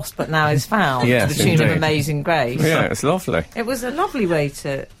was lost but now is found. Yes, to the tune indeed. of Amazing Grace. Yeah, it's lovely. It was a lovely way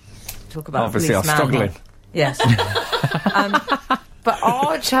to talk about. Obviously, I'm police struggling. manhunt. Yes. But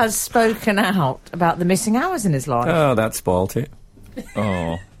Arj has spoken out about the missing hours in his life. Oh, that spoilt it.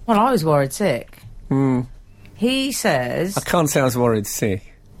 Oh. Well, I was worried sick. He says... I can't say I was worried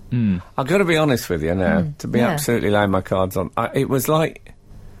sick. I've got to be honest with you now, to be absolutely laying my cards on. It was like...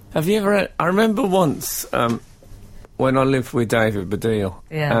 Have you ever... I remember once when I lived with David Baddiel,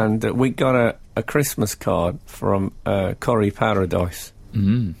 and we got a Christmas card from Curry Paradise,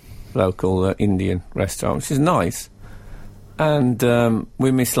 local Indian restaurant, which is nice, and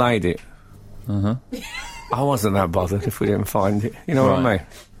we mislaid it. I wasn't that bothered if we didn't find it. You know what I mean?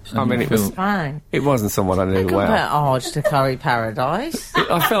 I mean, it was fine. It wasn't someone I knew well. Compare Arj to Curry Paradise.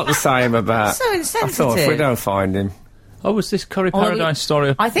 I felt the same about... So insensitive. I thought, if we don't find him... Oh, was this Curry Paradise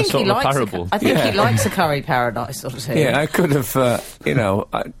story I think sort he of likes parable? I think he likes a Curry Paradise or two. Yeah, I could have,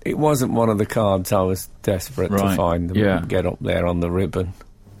 it wasn't one of the cards I was desperate to find them and get up there on the ribbon.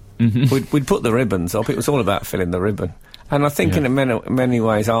 We'd put the ribbons up. It was all about filling the ribbon. And I think in many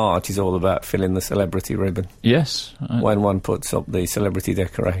ways art is all about filling the celebrity ribbon. Yes. When one puts up the celebrity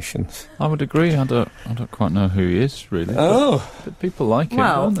decorations. I would agree. I don't quite know who he is, really. Oh. But people like him,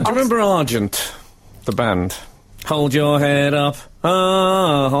 Well, don't they? I remember Argent, the band. Hold your head up.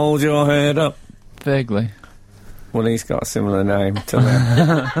 Ah, hold your head up. Vaguely. Well, he's got a similar name to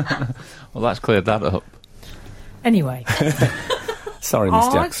them. Well, that's cleared that up. Anyway. Sorry, Miss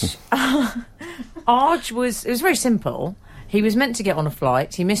Jackson. Arj was... It was very simple. He was meant to get on a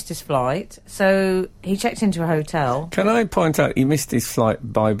flight. He missed his flight. So he checked into a hotel. Can I point out he missed his flight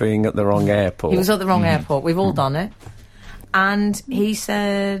by being at the wrong airport? He was at the wrong airport. We've all done it. And he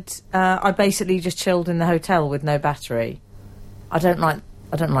said, I basically just chilled in the hotel with no battery. I don't like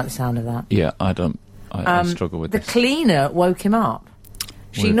the sound of that. Yeah, I don't... I struggle with this. The cleaner woke him up.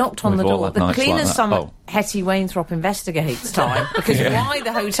 She knocked on the we've all door. had The nights like cleaner that. summoned Hetty Wainthrop investigates time because why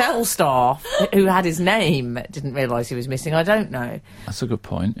the hotel staff who had his name didn't realise he was missing, I don't know. That's a good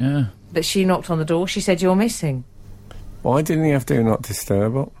point, yeah. But she knocked on the door. She said, "You're missing." Why didn't he have Do Not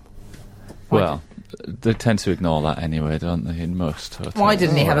Disturb up? Well, they tend to ignore that anyway, don't they, in most hotels? Why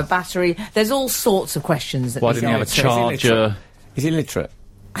didn't he have a battery? There's all sorts of questions that Why need didn't he have a answers. charger? Is he literate?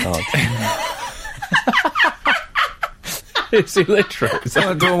 Is he literate?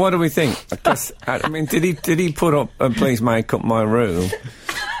 Well, what do we think? I mean, did he put up "Please make up my room"?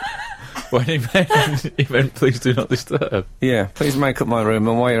 When he meant "Please do not disturb." Yeah, please make up my room,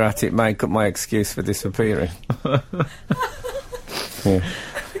 and while you're at it, make up my excuse for disappearing.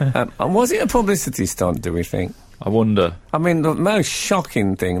 And was it a publicity stunt, do we think? I wonder. I mean, the most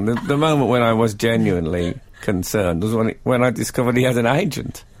shocking thing, the moment when I was genuinely concerned, was when I discovered he had an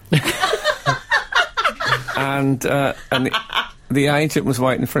agent. and the agent was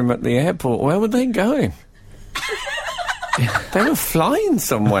waiting for him at the airport. Where were they going? They were flying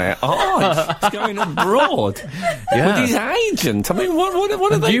somewhere. It's going abroad. Yeah. With his agent. I mean, what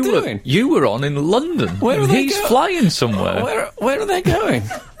are they doing? You were on in London. Where are they He's going? flying somewhere. Where are they going?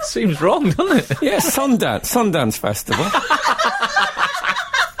 Seems wrong, doesn't it? Yeah, Sundance Festival.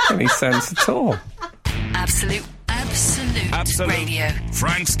 Any sense at all? Absolute Radio.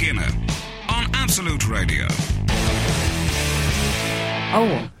 Frank Skinner on Absolute Radio.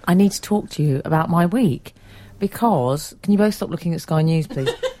 Oh, I need to talk to you about my week. Because, can you both stop looking at Sky News, please?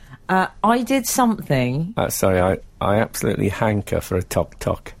 I did something... Sorry, I absolutely hanker for a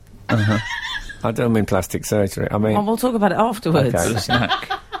top-tuck. I don't mean plastic surgery, I mean... Oh, we'll talk about it afterwards. Okay.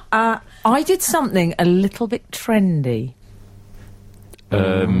 Snack. I did something a little bit trendy.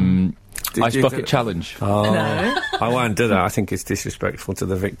 Ice bucket challenge. Oh, No. I won't do that. I think it's disrespectful to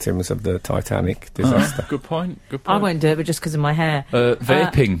the victims of the Titanic disaster. Good point. I won't do it, but just because of my hair.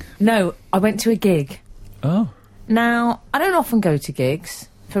 Vaping. No, I went to a gig. Oh. Now, I don't often go to gigs,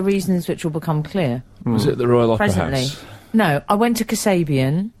 for reasons which will become clear. Was it the Royal Opera Presently. House? No, I went to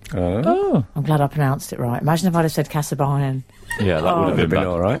Kasabian. Oh. I'm glad I pronounced it right. Imagine if I'd have said Kasabian. Yeah, that would have been bad.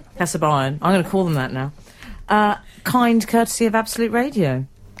 all right. Kasabian. I'm going to call them that now. Kind courtesy of Absolute Radio.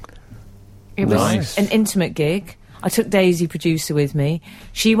 It was Nice. an intimate gig. I took Daisy, producer, with me.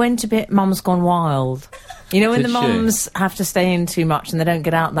 She went a bit Mum's Gone Wild. You know when Did the she? mums have to stay in too much and they don't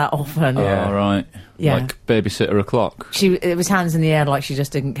get out that often? Yeah. Oh, right. Yeah. Like babysitter o'clock. It was hands in the air like she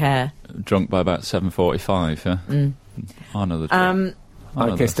just didn't care. Drunk by about 7:45, yeah? I know the drill.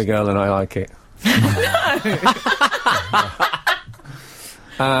 I kissed a girl and I like it.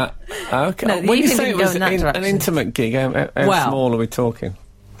 Okay. No, the when you evening say it didn't go was in that an direction. intimate gig, how small are we talking?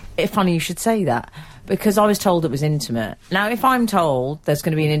 It's funny you should say that, because I was told it was intimate. Now, if I'm told there's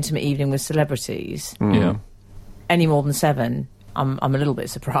going to be an intimate evening with celebrities, any more than 7, I'm a little bit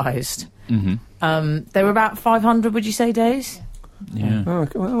surprised. There were about 500, would you say, Days? Yeah. Oh,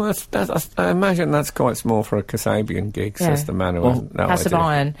 well, I imagine that's quite small for a Kasabian gig, says the man who hasn't no idea.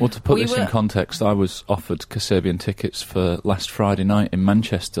 Kasabian. Well, to put this in context, I was offered Kasabian tickets for last Friday night in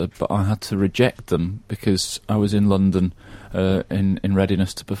Manchester, but I had to reject them because I was in London in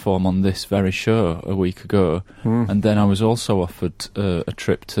readiness to perform on this very show a week ago, and then I was also offered a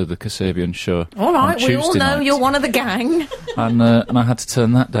trip to the Kasabian show. All right, we all know night. You're one of the gang. And I had to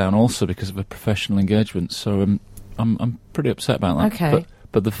turn that down also because of a professional engagement, so I'm pretty upset about that. Okay.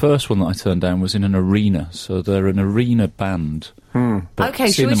 But the first one that I turned down was in an arena, so they're an arena band.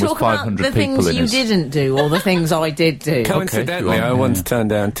 Okay, should we talk about the things you didn't do or the things I did do? Coincidentally, I once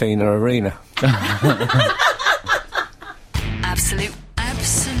turned down Tina Arena. Absolute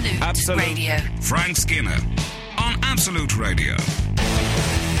Radio. Frank Skinner on Absolute Radio.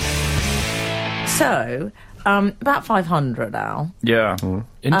 So, about 500, Al. Yeah.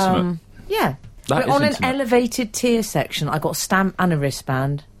 Intimate. Yeah. That But on is an elevated tier section, I got a stamp and a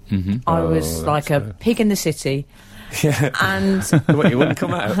wristband. I was like a pig in the city. Yeah. And What, you wouldn't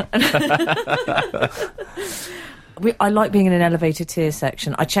come out? I like being in an elevated tier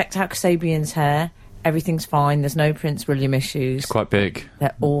section. I checked out Kasabian's hair. Everything's fine. There's no Prince William issues. It's quite big.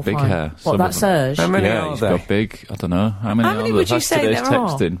 They're all big fine. hair. What, that Serge? How many Yeah, are he's there? got big. I don't know. How many How many are would there? you That's say today's there are?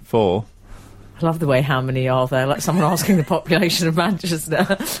 texting. 4. I love the way how many are there, like someone asking the population of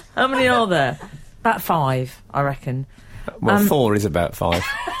Manchester. How many are there? About 5, I reckon. Well, 4 is about 5.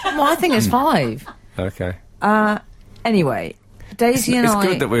 Well, I think it's 5. Okay. Anyway, Daisy and It's I...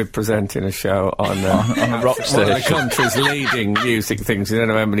 good that we're presenting a show on a rock one of the station. country's leading music things. You don't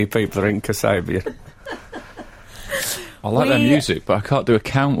know how many people are in Kasabian. I like their music, but I can't do a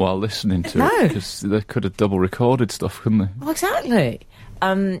count while listening to it because they could have double recorded stuff, couldn't they? Well, exactly.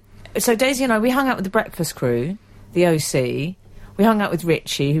 So Daisy and I, we hung out with the Breakfast Crew, the OC. We hung out with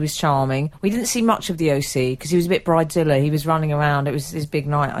Richie, who was charming. We didn't see much of the OC because he was a bit bridezilla. He was running around. It was his big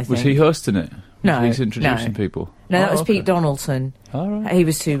night, I think. Was he hosting it? No. He's introducing people? No, that was Pete Donaldson. All right. He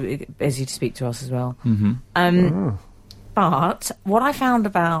was too busy to speak to us as well. But what I found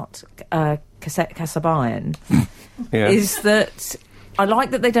about Kasabian is that I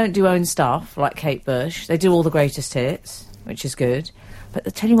like that they don't do own stuff like Kate Bush. They do all the greatest hits, which is good.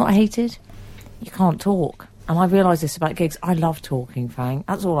 But tell you what I hated? You can't talk. And I realised this about gigs. I love talking, Frank.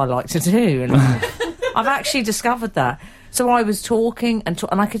 That's all I like to do. And I've actually discovered that. So I was talking and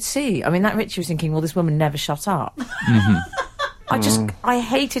I could see. I mean, that Richie was thinking, well, this woman never shut up. I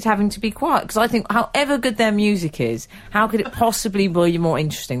hated having to be quiet because I think however good their music is, how could it possibly be more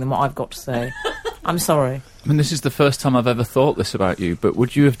interesting than what I've got to say? I'm sorry. I mean, this is the first time I've ever thought this about you, but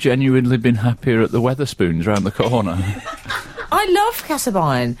would you have genuinely been happier at the Wetherspoons round the corner? I love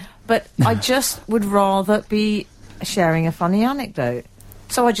Kasabian, but I just would rather be sharing a funny anecdote.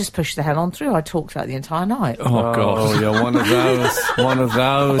 So I just pushed the hell on through. I talked about the entire night. Oh, God. Oh, you're one of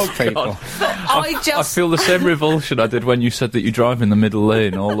those people. I feel the same revulsion I did when you said that you drive in the middle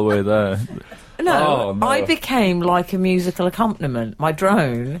lane all the way there. No, I became like a musical accompaniment, my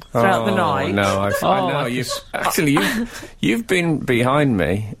drone, throughout the night. No, I know. You've been behind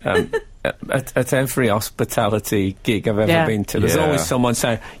me at every hospitality gig I've ever been to. There's always someone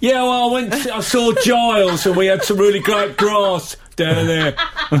saying, "Yeah, well, I saw Giles and we had some really great grass down there."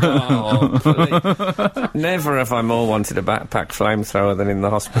 Never have I more wanted a backpack flamethrower than in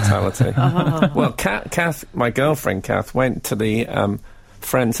the hospitality. Well, Kath, my girlfriend Kath, went to the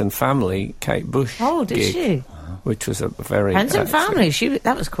Friends and Family Kate Bush Oh, did gig, she? which was a very... Friends and Family,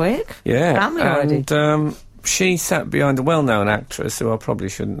 that was quick. Yeah. Family already. And she sat behind a well-known actress who I probably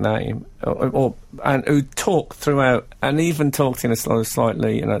shouldn't name, and who talked throughout, and even talked in a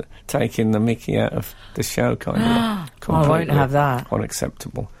slightly, taking the mickey out of the show, kind of. I won't have that.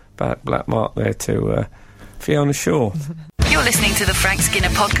 Unacceptable. Black mark there to Fiona Shaw. You're listening to the Frank Skinner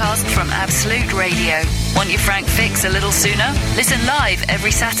podcast from Absolute Radio. Want your Frank fix a little sooner? Listen live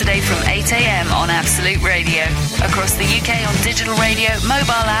every Saturday from 8 a.m. on Absolute Radio. Across the UK on digital radio,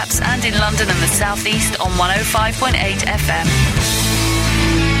 mobile apps, and in London and the South East on 105.8 FM.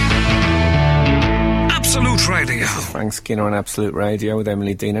 Absolute Radio. Frank Skinner on Absolute Radio with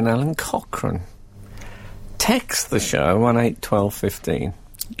Emily Dean and Alan Cochrane. Text the show on 81215.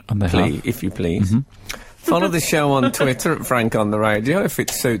 If you please. Follow the show on Twitter at Frank on the Radio if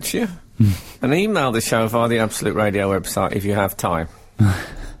it suits you. And email the show via the Absolute Radio website if you have time.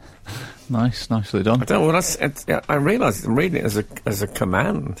 Nicely done. I realise I'm reading it as a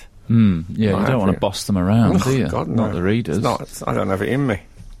command. Yeah, you don't want to boss them around, do you? God, no. Not the readers. I don't have it in me.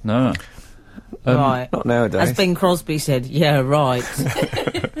 No. Right. Not nowadays. As Bing Crosby said, yeah, right.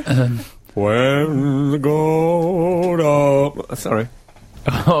 When the gold up... Sorry.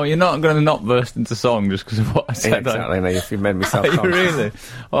 Oh, you're not going to not burst into song just because of what I said. Exactly, no, if you made me self Are you really?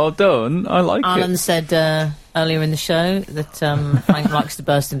 Well done. I like Alun it. said earlier in the show that Frank likes to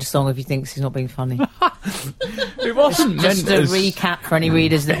burst into song if he thinks he's not being funny. It wasn't Just meant a as... recap for any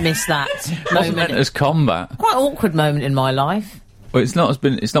readers that missed that It wasn't meant as combat. Quite awkward moment in my life. Well, it's not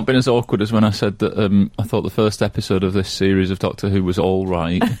been as awkward as when I said that I thought the first episode of this series of Doctor Who was all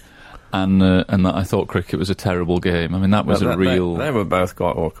right. And that I thought cricket was a terrible game. I mean, that was a real... They were both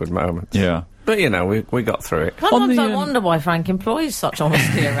quite awkward moments. Yeah. But, you know, we got through it. Sometimes I wonder why Frank employs such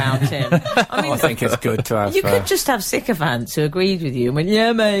honesty around him. I mean, I think it's good to have... You could just have sycophants who agreed with you and went,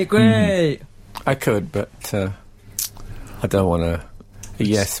 yeah, mate, great. I could, but I don't want a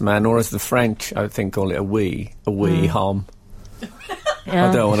yes man, or as the French, I think, call it a wee hum. Yeah.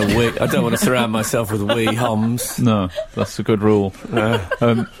 I don't want to surround myself with wee hums. No, that's a good rule.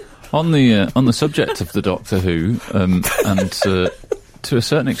 On the subject of the Doctor Who, and to a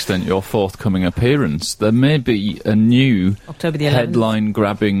certain extent your forthcoming appearance, there may be a new October the 11th.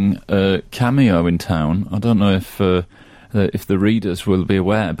 headline-grabbing cameo in town. I don't know if the readers will be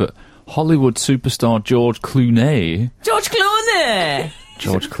aware, but Hollywood superstar George Clooney... George Clooney!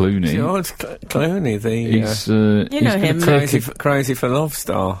 George Clooney. He's you know him. Crazy for Love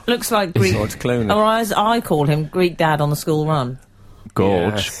star. Looks like Greek... George Clooney. Or as I call him, Greek Dad on the school run.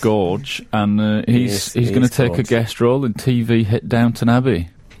 Gorge, and he's going to take a guest role in TV hit Downton Abbey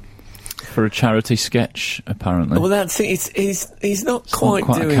for a charity sketch, apparently. Well, that's it. He's not quite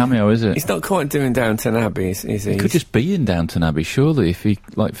doing a cameo, is it? He's not quite doing Downton Abbey, is he? He could just be in Downton Abbey, surely, if he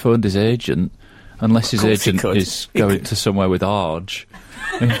phoned his agent, unless his agent is going to somewhere with Arge.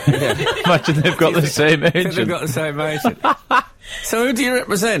 Imagine they've got the same agent. They've got the same agent. So who do you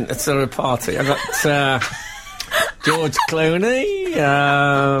represent at sort of party? I've got George Clooney,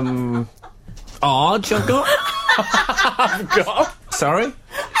 Arge I've got. Sorry?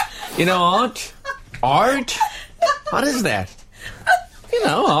 You know Arge? Arge? What is that? You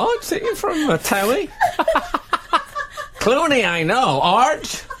know Arge, you're from Towie. Clooney, I know.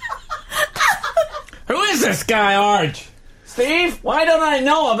 Arge? Who is this guy, Arge? Steve, why don't I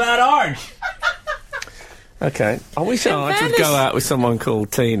know about Arge? Okay, I wish Arge would go out with someone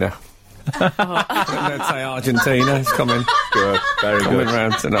called Tina. Let's say Argentina is coming. Good, very coming good.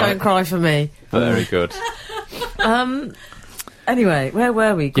 Round tonight. Don't cry for me. Very good. Anyway, where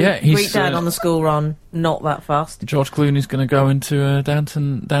were we? Greek Dad on the school run, not that fast. George Clooney's going to go into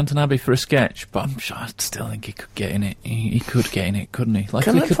Downton Abbey for a sketch, but I'm sure I still think he could get in it. He could get in it, couldn't he? Like,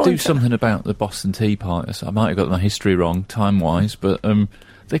 he could do something about the Boston Tea Party. So I might have got my history wrong, time-wise, but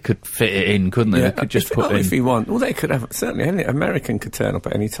they could fit it in, couldn't they? Yeah, they could just put in... If you want. Well, they could have... Certainly, any American could turn up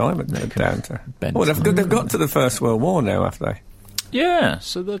at any time at Downton. Well, they've got to the First World War now, have they? Yeah,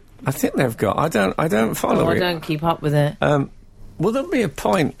 so I think they've got... I don't follow it. I don't keep up with it. Will there be a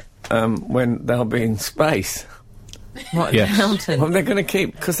point when they'll be in space? What, Downton? Well, they're going to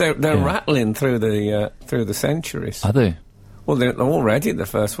keep... Because they're rattling through the centuries. Are they? Well, they're already... The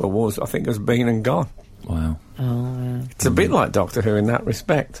First World War, I think, has been and gone. Wow. Oh, yeah. It's a bit like Doctor Who in that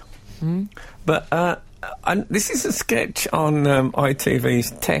respect. But this is a sketch on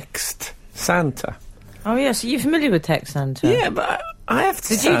ITV's Text Santa. Oh, yeah, so you're familiar with Text Santa? Yeah, but I have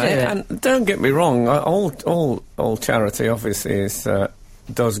to say... Did you do it? And don't get me wrong, all charity obviously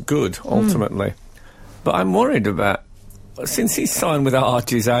does good, ultimately. But I'm worried about... Since he's signed with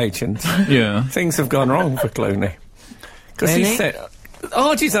Archie's agent, things have gone wrong for Clooney. Because he said...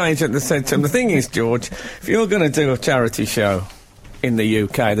 Archie's agent has said to him, the thing is, George, if you're going to do a charity show in the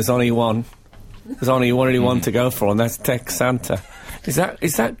UK, there's only one to go for, and that's Text Santa. Is that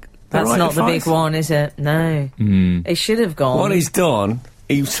That's right not the advice? big one, is it? No. It should have gone. What he's done,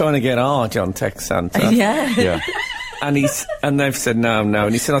 he was trying to get Arge on Text Santa. Yeah. And they've said no,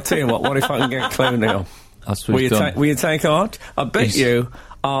 and he said, I'll tell you what if I can get Clooney on? That's what he's done. Will you take Arge? I bet you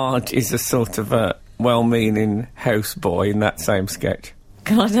Arge is a sort of well-meaning houseboy in that same sketch.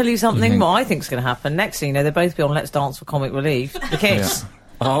 Can I tell you something? What I think's going to happen? Next thing you know, they'll both be on Let's Dance for Comic Relief. The kids.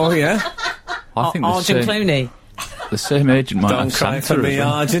 Oh, yeah? I think Arge and Clooney. The same agent might Don't have cry Santa for me,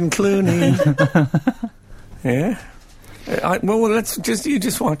 Arge and Clooney. Yeah? Well, you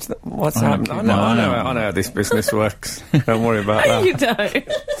just watch what's happening. I know how this business works. Don't worry about that. You don't.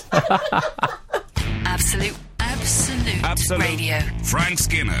 Absolute Radio. Frank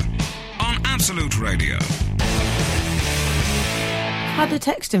Skinner on Absolute Radio. Had a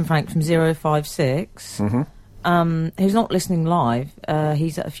text in, Frank, from 056. who's not listening live,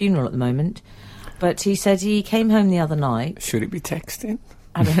 he's at a funeral at the moment, but he said he came home the other night. Should it be texting?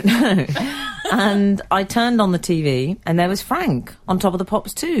 I don't know. And I turned on the TV, and there was Frank on Top of the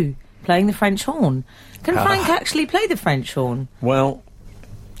Pops 2, playing the French horn. Can Frank actually play the French horn? Well,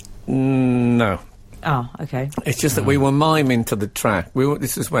 no. Oh, okay. It's just that we were miming to the track.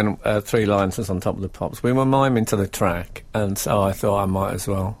 This is when 3 Lions was on Top of the Pops. We were miming to the track, and so I thought I might as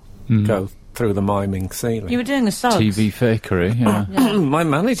well go through the miming ceiling. You were doing a sub. TV fakery, yeah. My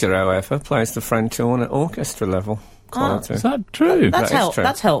manager, however, plays the French horn at orchestra level. Quality. Is that true?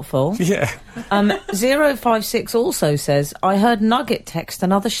 That's helpful. Yeah. 056 also says, I heard Nugget text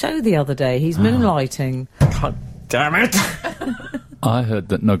another show the other day. He's moonlighting. God damn it! I heard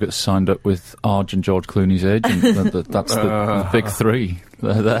that Nuggets signed up with Arj and George Clooney's agent. That's the big 3.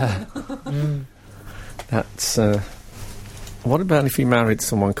 They're there. That's... what about if he married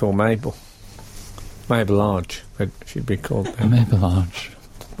someone called Mabel? Mabel Arj. She'd be called that. Mabel Arj.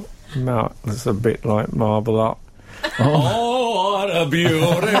 That's a bit like Marble Art. Oh, what a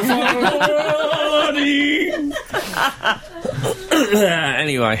beautiful morning!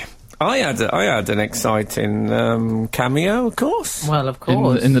 Anyway, I had an exciting cameo, of course. Well, of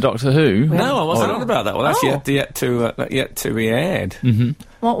course. In the Doctor Who? No, I wasn't on about that. Well, that's yet to be aired. Mm-hmm.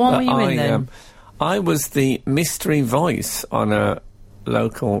 What one were you in then? I was the mystery voice on a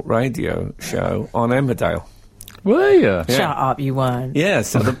local radio show on Emmerdale. Were you? Yeah. Shut up, you weren't. Yeah,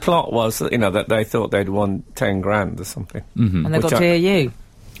 so the plot was, that they thought they'd won 10 grand or something. Mm-hmm. And they got to hear you.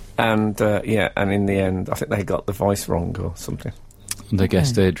 And, and in the end, I think they got the voice wrong or something. And they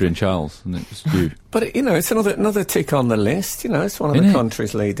guessed Adrian Charles, and it was you. But, it's another tick on the list, it's one of the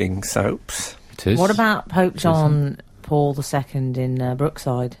country's leading soaps. It is. What about Pope John Paul II in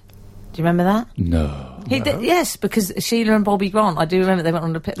Brookside? Do you remember that? No. He did, yes, because Sheila and Bobby Grant, I do remember they went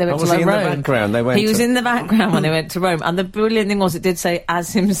on they went to Rome. In the background? He was in the background when they went to Rome, and the brilliant thing was it did say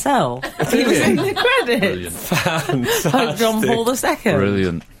as himself. He was in the credits. Fantastic. Pope John Paul II.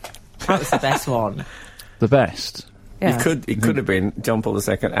 Brilliant. That was the best one. The best? Yeah. He could have been John Paul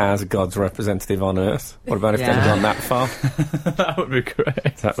II as God's representative on Earth. What about if they'd gone that far? That would be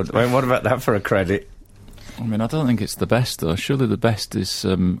great. What about that for a credit? I mean, I don't think it's the best, though. Surely the best is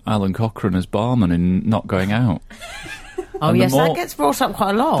Alan Cochrane as barman in Not Going Out. Oh, yes, that gets brought up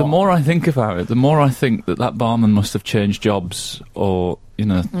quite a lot. The more I think about it, the more I think that barman must have changed jobs or,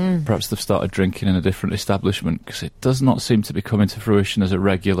 perhaps they've started drinking in a different establishment, because it does not seem to be coming to fruition as a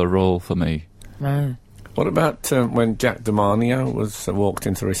regular role for me. No. What about when Jack DiMarnio was walked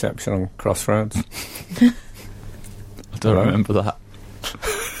into reception on Crossroads? I don't remember that.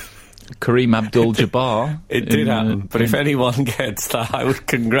 Kareem Abdul-Jabbar. It did happen, but if anyone gets that, I would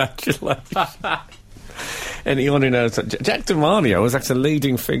congratulate anyone who knows that. Jack DiMarnio was actually a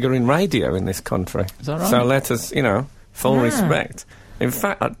leading figure in radio in this country. Is that right? So let us, full respect. In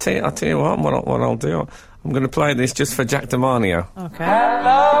fact, I'll tell you what I'll do. I'm going to play this just for Jack DiMarnio. Okay.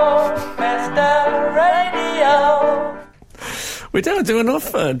 Hello, Mr. Radio. We don't do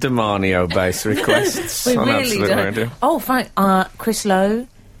enough DiMarnio-based requests We on really Absolute don't. Radio. Oh, Frank, Chris Lowe.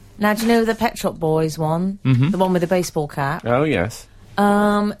 Now, do you know the Pet Shop Boys one? Mm-hmm. The one with the baseball cap? Oh, yes.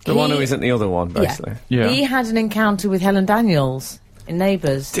 The one who isn't the other one, basically. Yeah. He had an encounter with Helen Daniels in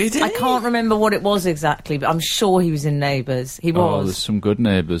Neighbours. Did he? I can't remember what it was exactly, but I'm sure he was in Neighbours. He was. Oh, there's some good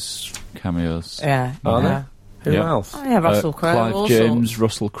Neighbours cameos. Yeah. Are there? Who Yeah. else? Oh, yeah, Russell Crowe. Clive all James, sorts.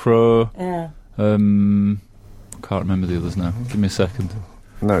 Russell Crowe. Yeah. Can't remember the others now. Give me a second.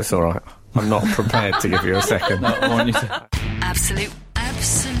 No, it's all right. I'm not prepared to give you a second. I want you to...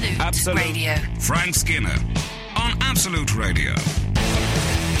 Absolute Radio. Frank Skinner on Absolute Radio.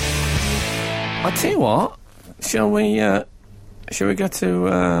 I tell you what, shall we go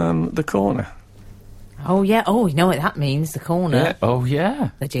to the corner? Oh, yeah. Oh, you know what that means, the corner. Yeah. Oh, yeah.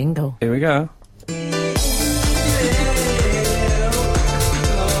 The jingle. Here we go.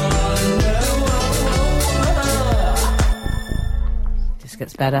 Just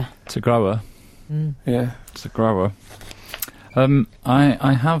gets better. It's a grower. Yeah. It's a grower.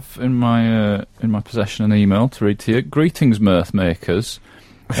 I have in my possession an email to read to you. Greetings, mirth makers.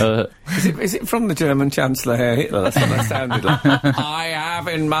 Is it from the German Chancellor Herr Hitler? That's what that sounded like. I have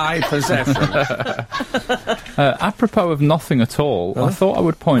in my possession. Apropos of nothing at all, I thought I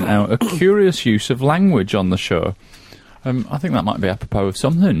would point out a curious use of language on the show. I think that might be apropos of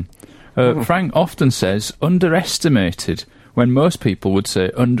something. Frank often says underestimated, when most people would say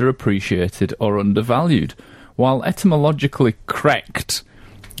underappreciated or undervalued, while etymologically correct.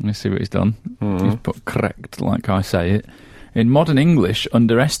 Let me see what he's done. He's put correct, like I say it. In modern English,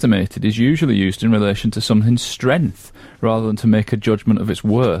 underestimated is usually used in relation to something's strength, rather than to make a judgment of its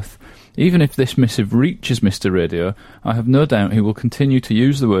worth. Even if this missive reaches Mr. Radio, I have no doubt he will continue to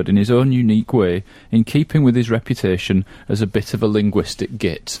use the word in his own unique way, in keeping with his reputation as a bit of a linguistic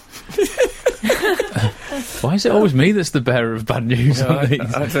git. Why is it always me that's the bearer of bad news on these?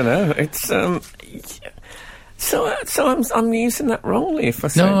 I don't know. It's So I'm using that wrongly if I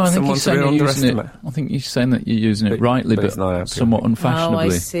say someone's a real underestimate. I think you're saying that you're using it rightly, but somewhat unfashionably. Oh, I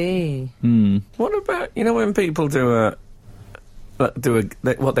see. What about when people do what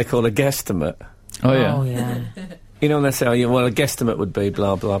they call a guesstimate? Oh yeah. Oh yeah. They say, a guesstimate would be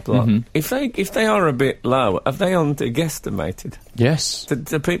blah blah blah. Mm-hmm. If they are a bit low, have they underguesstimated? Yes.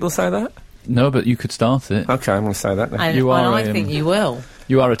 Do people say that? No, but you could start it. Okay, I'm going to say that now. I think you will.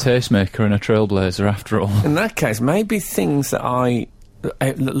 You are a tastemaker and a trailblazer, after all. In that case, maybe things that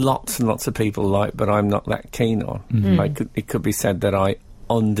lots and lots of people like, but I'm not that keen on. Mm-hmm. It could be said that I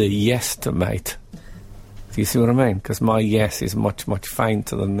underestimate. Do you see what I mean? Because my yes is much, much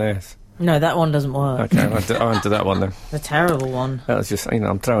fainter than theirs. No, that one doesn't work. Okay, I'll do that one then. The terrible one. That was just,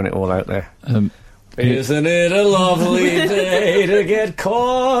 I'm throwing it all out there. Isn't it a lovely day to get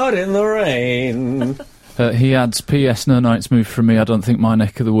caught in the rain? He adds, P.S. No night's move from me. I don't think my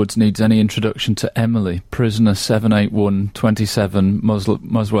neck of the woods needs any introduction to Emily, prisoner 78127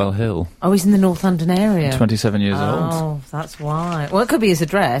 Muswell Hill. Oh, he's in the North London area. 27 years old. Oh, that's why. Well, it could be his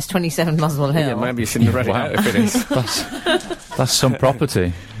address, 27 Muswell Hill. Yeah, maybe you shouldn't have read it out if it is. That's some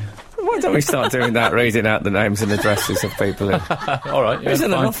property. Why don't we start doing that, reading out the names and addresses of people? All right, yeah,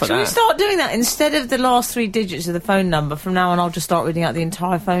 isn't enough of Should that? we start doing that instead of the last 3 digits of the phone number? From now on, I'll just start reading out the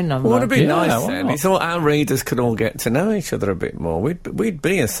entire phone number. Well, it'd be nice why then. not? It's all our readers could all get to know each other a bit more. We'd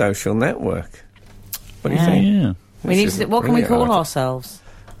be a social network. What do you think? Yeah. We need to. What can we call ourselves?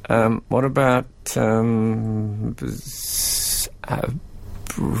 What about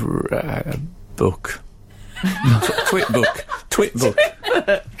book? Twitbook.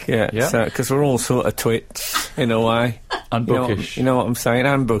 Yeah. So because we're all sort of twits in a way. And bookish. You know what I'm saying?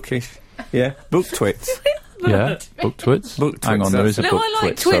 And bookish. Yeah. Book twits. Yeah. Book twits. Book twits. Hang on, there is a No, book I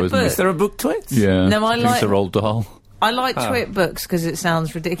like twits, though, isn't Twitbook. Is there a book twits? Yeah. No, I like- These are old doll. I like Twitbooks because it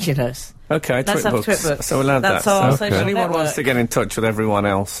sounds ridiculous. Okay, Let's have Twitbooks. Twitbooks. So we'll add That's that. our So social if anyone network. wants to get in touch with everyone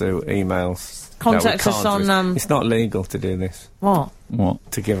else who emails, Contact no, we us can't. on, It's not legal to do this. What?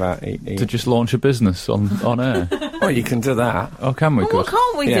 What? To give out. To just launch a business on air? Well, you can do that. Oh, can we? Well, what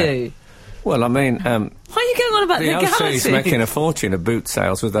can't we Yeah. do? Well, I mean, Why are you going on about the legality? OC's making a fortune of boot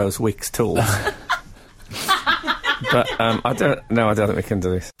sales with those Wix tools. But I don't think we can do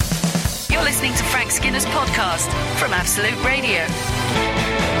this. You're listening to Frank Skinner's podcast from Absolute Radio.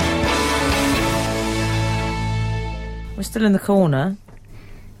 We're still in the corner,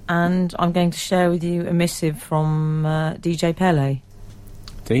 and I'm going to share with you a missive from DJ Pele.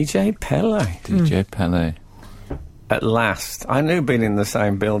 DJ Pele. DJ Pele. At last. I knew being in the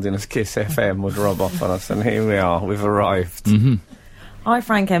same building as Kiss FM would rub off on us, and here we are. We've arrived. Mm-hmm. Hi,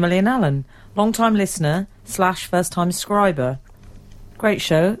 Frank, Emily and Alun. Long-time listener / first-time subscriber. Great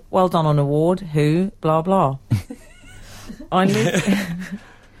show. Well done on award. Who? Blah, blah. I live...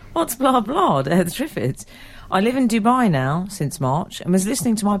 What's blah, blah? The Triffids. I live in Dubai now, since March, and was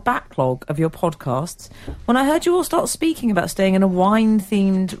listening to my backlog of your podcasts when I heard you all start speaking about staying in a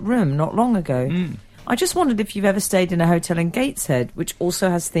wine-themed room not long ago. I just wondered if you've ever stayed in a hotel in Gateshead, which also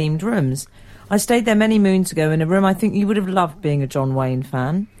has themed rooms. I stayed there many moons ago in a room I think you would have loved being a John Wayne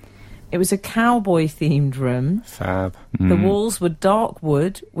fan. It was a cowboy-themed room. Fab. The walls were dark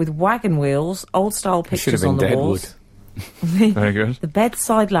wood with wagon wheels, old-style pictures on the walls. Very good. The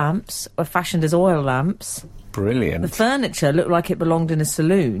bedside lamps were fashioned as oil lamps. Brilliant. The furniture looked like it belonged in a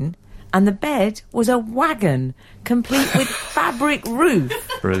saloon. And the bed was a wagon, complete with fabric roof.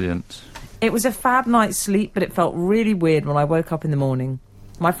 Brilliant. It was a fab night's sleep, but it felt really weird when I woke up in the morning.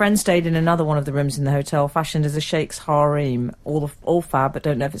 My friend stayed in another one of the rooms in the hotel, fashioned as a sheikh's harem. All fab, but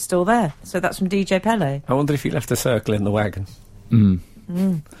don't know if it's still there. So that's from DJ Pele. I wonder if you left a circle in the wagon.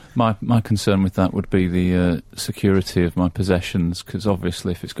 My concern with that would be the security of my possessions, because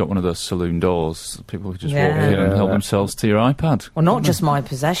obviously if it's got one of those saloon doors, people could just walk in and help themselves to your iPad. Well, not just my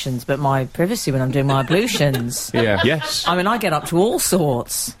possessions, but my privacy when I'm doing my ablutions. Yeah. Yes. I mean, I get up to all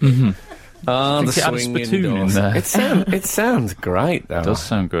sorts. Oh, the Could you add a swinging spittoon in doors. there? It sounds great, though. It does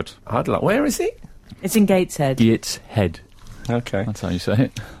sound good. Where is he? It's in Gateshead. Its head. Okay. That's how you say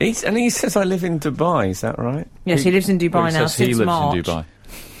it. And he says I live in Dubai, is that right? Yes, he lives in Well, Dubai he now says he since lives March. in Dubai.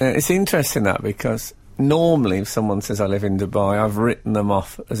 It's interesting that because normally, if someone says I live in Dubai, I've written them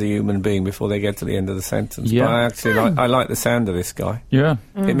off as a human being before they get to the end of the sentence. Yeah. But I actually I like the sound of this guy. Yeah.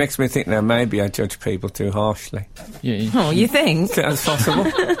 It makes me think now maybe I judge people too harshly. Yeah. Oh, you think? Is that possible?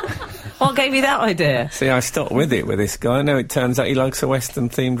 What gave you that idea? See, I stuck with it with this guy. Now it turns out he likes a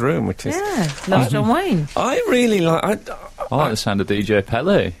Western-themed room, which is... Yeah, loves John Wayne. I really like... I like the sound of DJ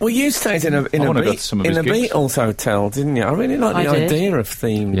Pele. Well, you stayed in a Beatles hotel, didn't you? I really like the idea of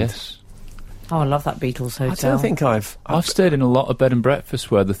themed... Yes. Oh, I love that Beatles hotel. I don't think I've stayed in a lot of bed and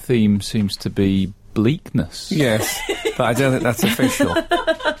breakfasts where the theme seems to be bleakness. Yes, but I don't think that's official.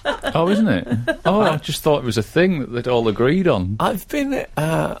 Oh, isn't it? Oh, I just thought it was a thing that they'd all agreed on. I've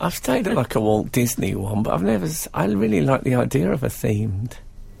stayed at like a Walt Disney one, but I really like the idea of a themed.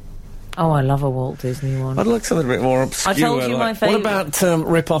 Oh, I love a Walt Disney one. I'd like something a bit more obscure. I told you my favourite. What about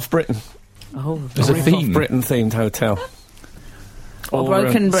Rip Off Britain? Oh, there's a theme. Rip Off Britain themed hotel. Or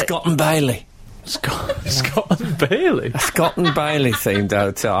Broken Britain. Scott and Bailey. Scott and Bailey. A Scott and Bailey themed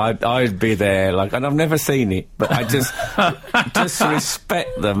hotel. I'd be there, and I've never seen it, but I just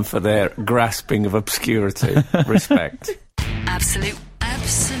respect them for their grasping of obscurity. Respect. Absolute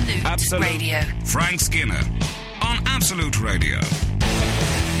Radio. Frank Skinner on Absolute Radio.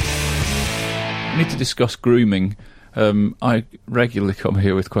 We need to discuss grooming. I regularly come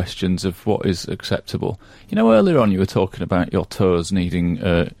here with questions of what is acceptable. You know, earlier on you were talking about your toes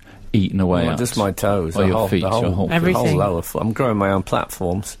needing eaten away Not at. just my toes. Or your feet, your whole everything. Lower foot. I'm growing my own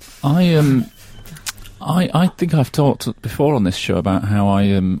platforms. I think I've talked before on this show about how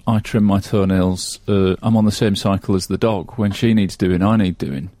I trim my toenails. I'm on the same cycle as the dog. When she needs doing, I need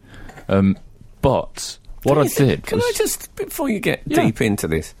doing. But what I did Can I just, before you get deep into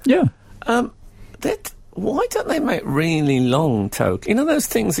this... Yeah. Why don't they make really long toe... You know those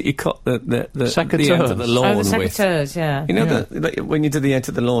things that you cut the end of the lawn with? Secateurs, yeah. You know, when you do the edge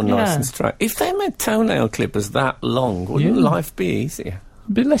of the lawn nice and straight. If they made toenail clippers that long, wouldn't life be easier?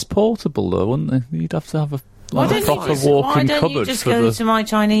 It'd be less portable, though, wouldn't it? You'd have to have a proper walk-in cupboard. Why don't you just go to my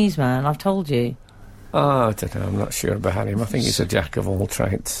Chinese man? I've told you. Oh, I don't know. I'm not sure about him. I think he's a jack of all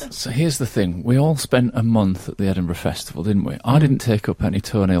trades. So here's the thing. We all spent a month at the Edinburgh Festival, didn't we? I didn't take up any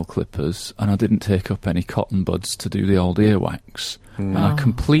toenail clippers, and I didn't take up any cotton buds to do the old earwax. And I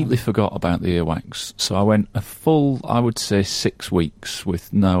completely forgot about the earwax. So I went a full, I would say, 6 weeks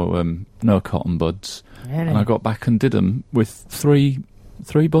with no cotton buds. Really? And I got back and did them with three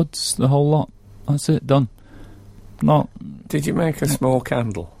buds, the whole lot. That's it, done. Did you make a small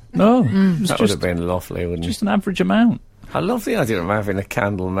candle? No. That would have been lovely, wouldn't it? Just an average amount. I love the idea of having a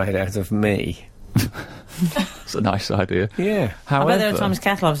candle made out of me. It's a nice idea. Yeah. However, I bet there are times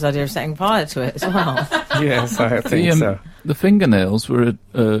Cat loves the idea of setting fire to it as well. Yes, I think so. The fingernails were,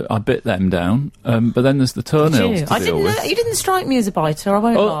 I bit them down, but then there's the toenails to deal with. You didn't strike me as a biter, I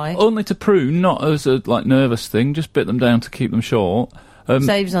won't lie. Only to prune, not as a nervous thing, just bit them down to keep them short.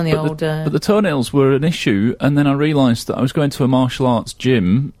 Saves on the old... But the toenails were an issue, and then I realised that I was going to a martial arts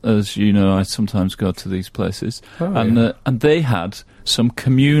gym, as you know, I sometimes go to these places, and they had some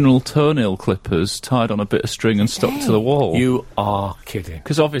communal toenail clippers tied on a bit of string and stuck to the wall. You are kidding.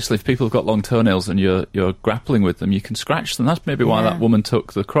 Because obviously if people have got long toenails and you're grappling with them, you can scratch them. That's maybe why that woman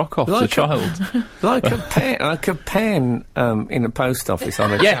took the crock off the child. Like a pen in a post office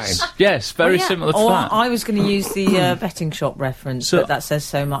on a chain. Yes, very similar to that. I was going to use the betting shop reference, but that says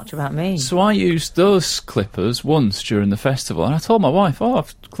so much about me. So I used those clippers once during the festival, and I told my wife,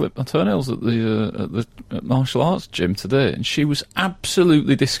 I've clipped my toenails at the martial arts gym today, and she was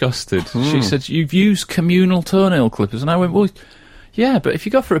absolutely disgusted. She said, "You've used communal toenail clippers," and I went, "Well, yeah, but if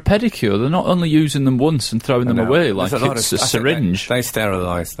you go for a pedicure, they're not only using them once and throwing them away like it's a syringe." They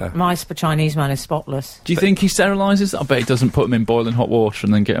sterilise them. My Chinese man is spotless. Do you think he sterilises? I bet he doesn't put them in boiling hot water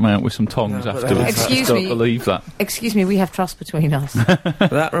and then get them out with some tongs afterwards. Excuse I me. don't believe that. Excuse me, we have trust between us.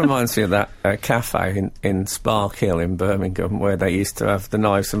 That reminds me of that cafe in Spark Hill in Birmingham where they used to have the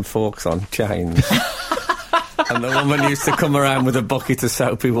knives and forks on chains. And the woman used to come around with a bucket of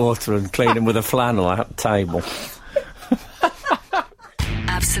soapy water and clean them with a flannel out the table.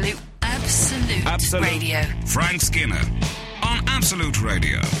 Absolute Radio. Frank Skinner on Absolute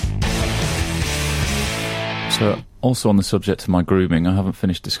Radio. So, also on the subject of my grooming, I haven't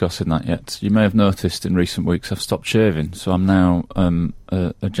finished discussing that yet. You may have noticed in recent weeks I've stopped shaving, so I'm now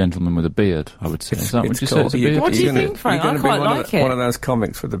a gentleman with a beard, I would say. Is that what you say? It's a beard? What do you think, Frank? I quite like it. One of those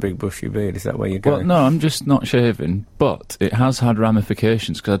comics with the big bushy beard, is that where you're going? Well, no, I'm just not shaving, but it has had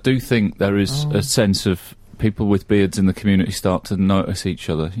ramifications, because I do think there is a sense of people with beards in the community start to notice each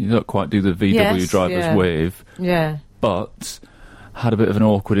other. You don't quite do the VW driver's wave. Yeah. But had a bit of an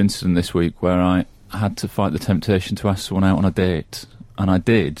awkward incident this week where I had to fight the temptation to ask someone out on a date, and I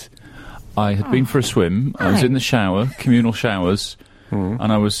did. I had been for a swim. I was in the shower, communal showers,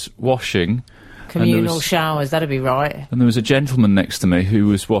 and I was washing. Communal showers, that'd be right. And there was a gentleman next to me who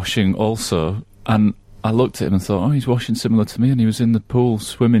was washing also, and I looked at him and thought, he's washing similar to me, and he was in the pool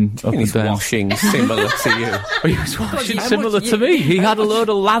swimming up and down. Washing similar to you. He was washing similar to me. He had a load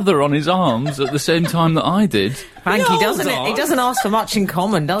of lather on his arms at the same time that I did. Frank, he doesn't ask for much in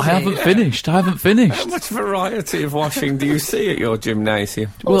common, does he? I haven't finished. How much variety of washing do you see at your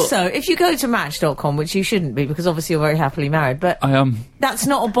gymnasium? Also, if you go to Match.com, which you shouldn't be, because obviously you're very happily married, but I am. That's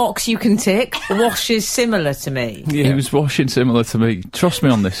not a box you can tick. Washes similar to me. Yeah. He was washing similar to me. Trust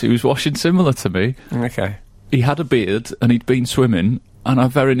me on this. He was washing similar to me. Okay. He had a beard and he'd been swimming, and I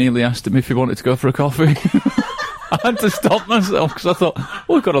very nearly asked him if he wanted to go for a coffee. I had to stop myself because I thought,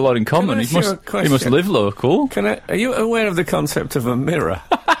 we've got a lot in common. He must live local. Are you aware of the concept of a mirror?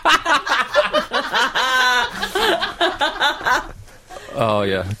 Oh,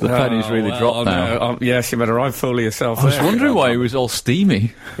 yeah. The penny's really dropped now. No. Yes, you better right fool yourself. I was wondering why he was all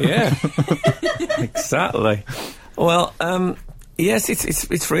steamy. Yeah. Exactly. Well, yes,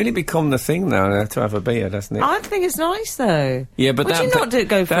 it's really become the thing now to have a beard, hasn't it? I think it's nice, though. Yeah, but would you not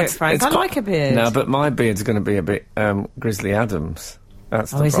go for it, Frank? I like a beard. No, but my beard's going to be a bit Grizzly Adams.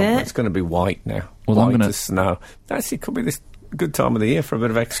 That's the problem. It? It's going to be white now. Well, white as snow. Actually, it could be this good time of the year for a bit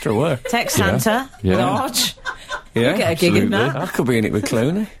of extra work. Text Santa. Large. Yeah, you get a gig in that. I could be in it with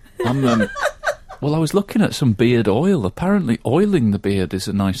Clooney. Well, I was looking at some beard oil. Apparently, oiling the beard is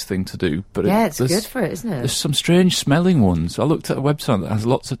a nice thing to do. But it's good for it, isn't it? There's some strange smelling ones. I looked at a website that has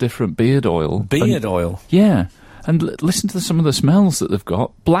lots of different beard oil. Beard oil? Yeah. And listen to some of the smells that they've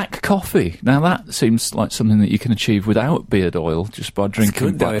got. Black coffee. Now, that seems like something that you can achieve without beard oil, just by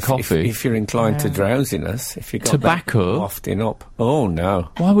drinking black coffee. If you're inclined to drowsiness, if you've got tobacco that wafting up. Oh, no.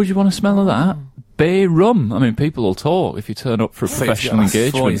 Why would you want to smell of that? Bay rum. I mean, people will talk if you turn up for a professional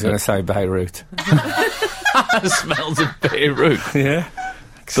engagement. I thought he's going to say Beirut. Smells of Beirut. Yeah.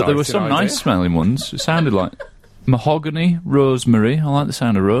 But there were some nice smelling ones. It sounded like mahogany, rosemary. I like the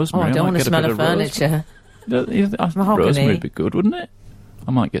sound of rosemary. I don't want to smell of furniture. Mahogany rosemary would be good, wouldn't it?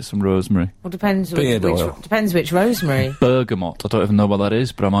 I might get some rosemary. Well, depends which rosemary. Bergamot. I don't even know what that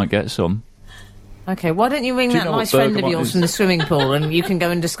is, but I might get some. Okay, why don't you ring that nice friend of yours from the swimming pool and you can go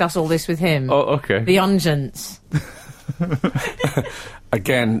and discuss all this with him? Oh, okay. The Unguents.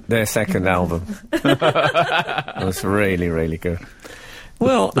 Again, their second album. It was really, really good.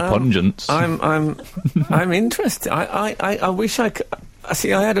 Well, the Pungents. I'm interested. I wish I could.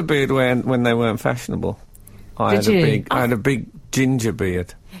 See, I had a beard when they weren't fashionable. I had a big ginger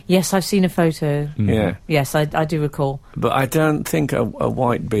beard. Yes, I've seen a photo. Mm-hmm. Yeah. Yes, I do recall. But I don't think a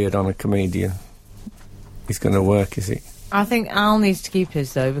white beard on a comedian is going to work, is it? I think Al needs to keep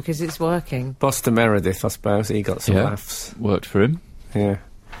his, though, because it's working. Buster Meredith, I suppose, he got some laughs. Worked for him. Yeah.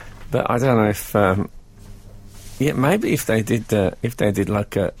 But I don't know if... maybe if they did if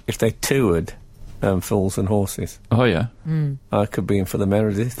they toured Fools and Horses. Oh, yeah. I could be in for the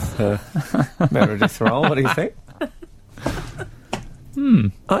Meredith role. What do you think?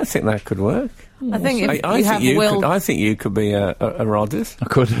 I think that could work. I think I think you could be a Rodders. I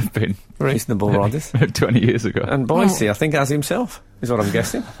could have been. Reasonable Rodders. 20 years ago. And Boise, I think, as himself, is what I'm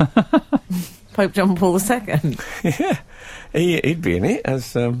guessing. Pope John Paul II. Yeah. He'd be in it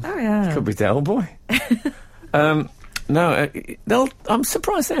as... could be Del Boy. I'm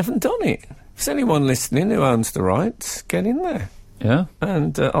surprised they haven't done it. If there's anyone listening who owns the rights, get in there. Yeah.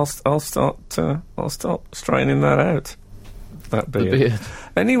 And I'll start straightening that out. That beard.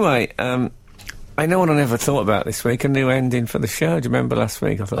 Anyway, I know what I never thought about this week, a new ending for the show. Do you remember last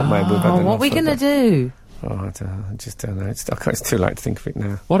week? I thought maybe we've had enough. What are we going to do? Oh, I just don't know. It's too late to think of it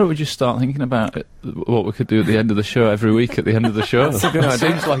now. Why don't we just start thinking about what we could do at the end of the show every week at the end of the show? That's a good idea.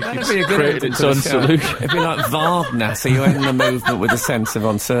 Seems like it's created its own solution. It'd be like Wagner, so you end the movement with a sense of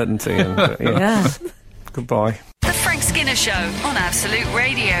uncertainty. And, yeah. Goodbye. The Frank Skinner Show on Absolute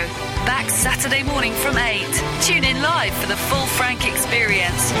Radio. Back Saturday morning from 8. Tune in live for the full Frank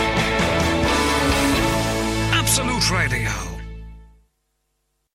experience. Absolute Radio.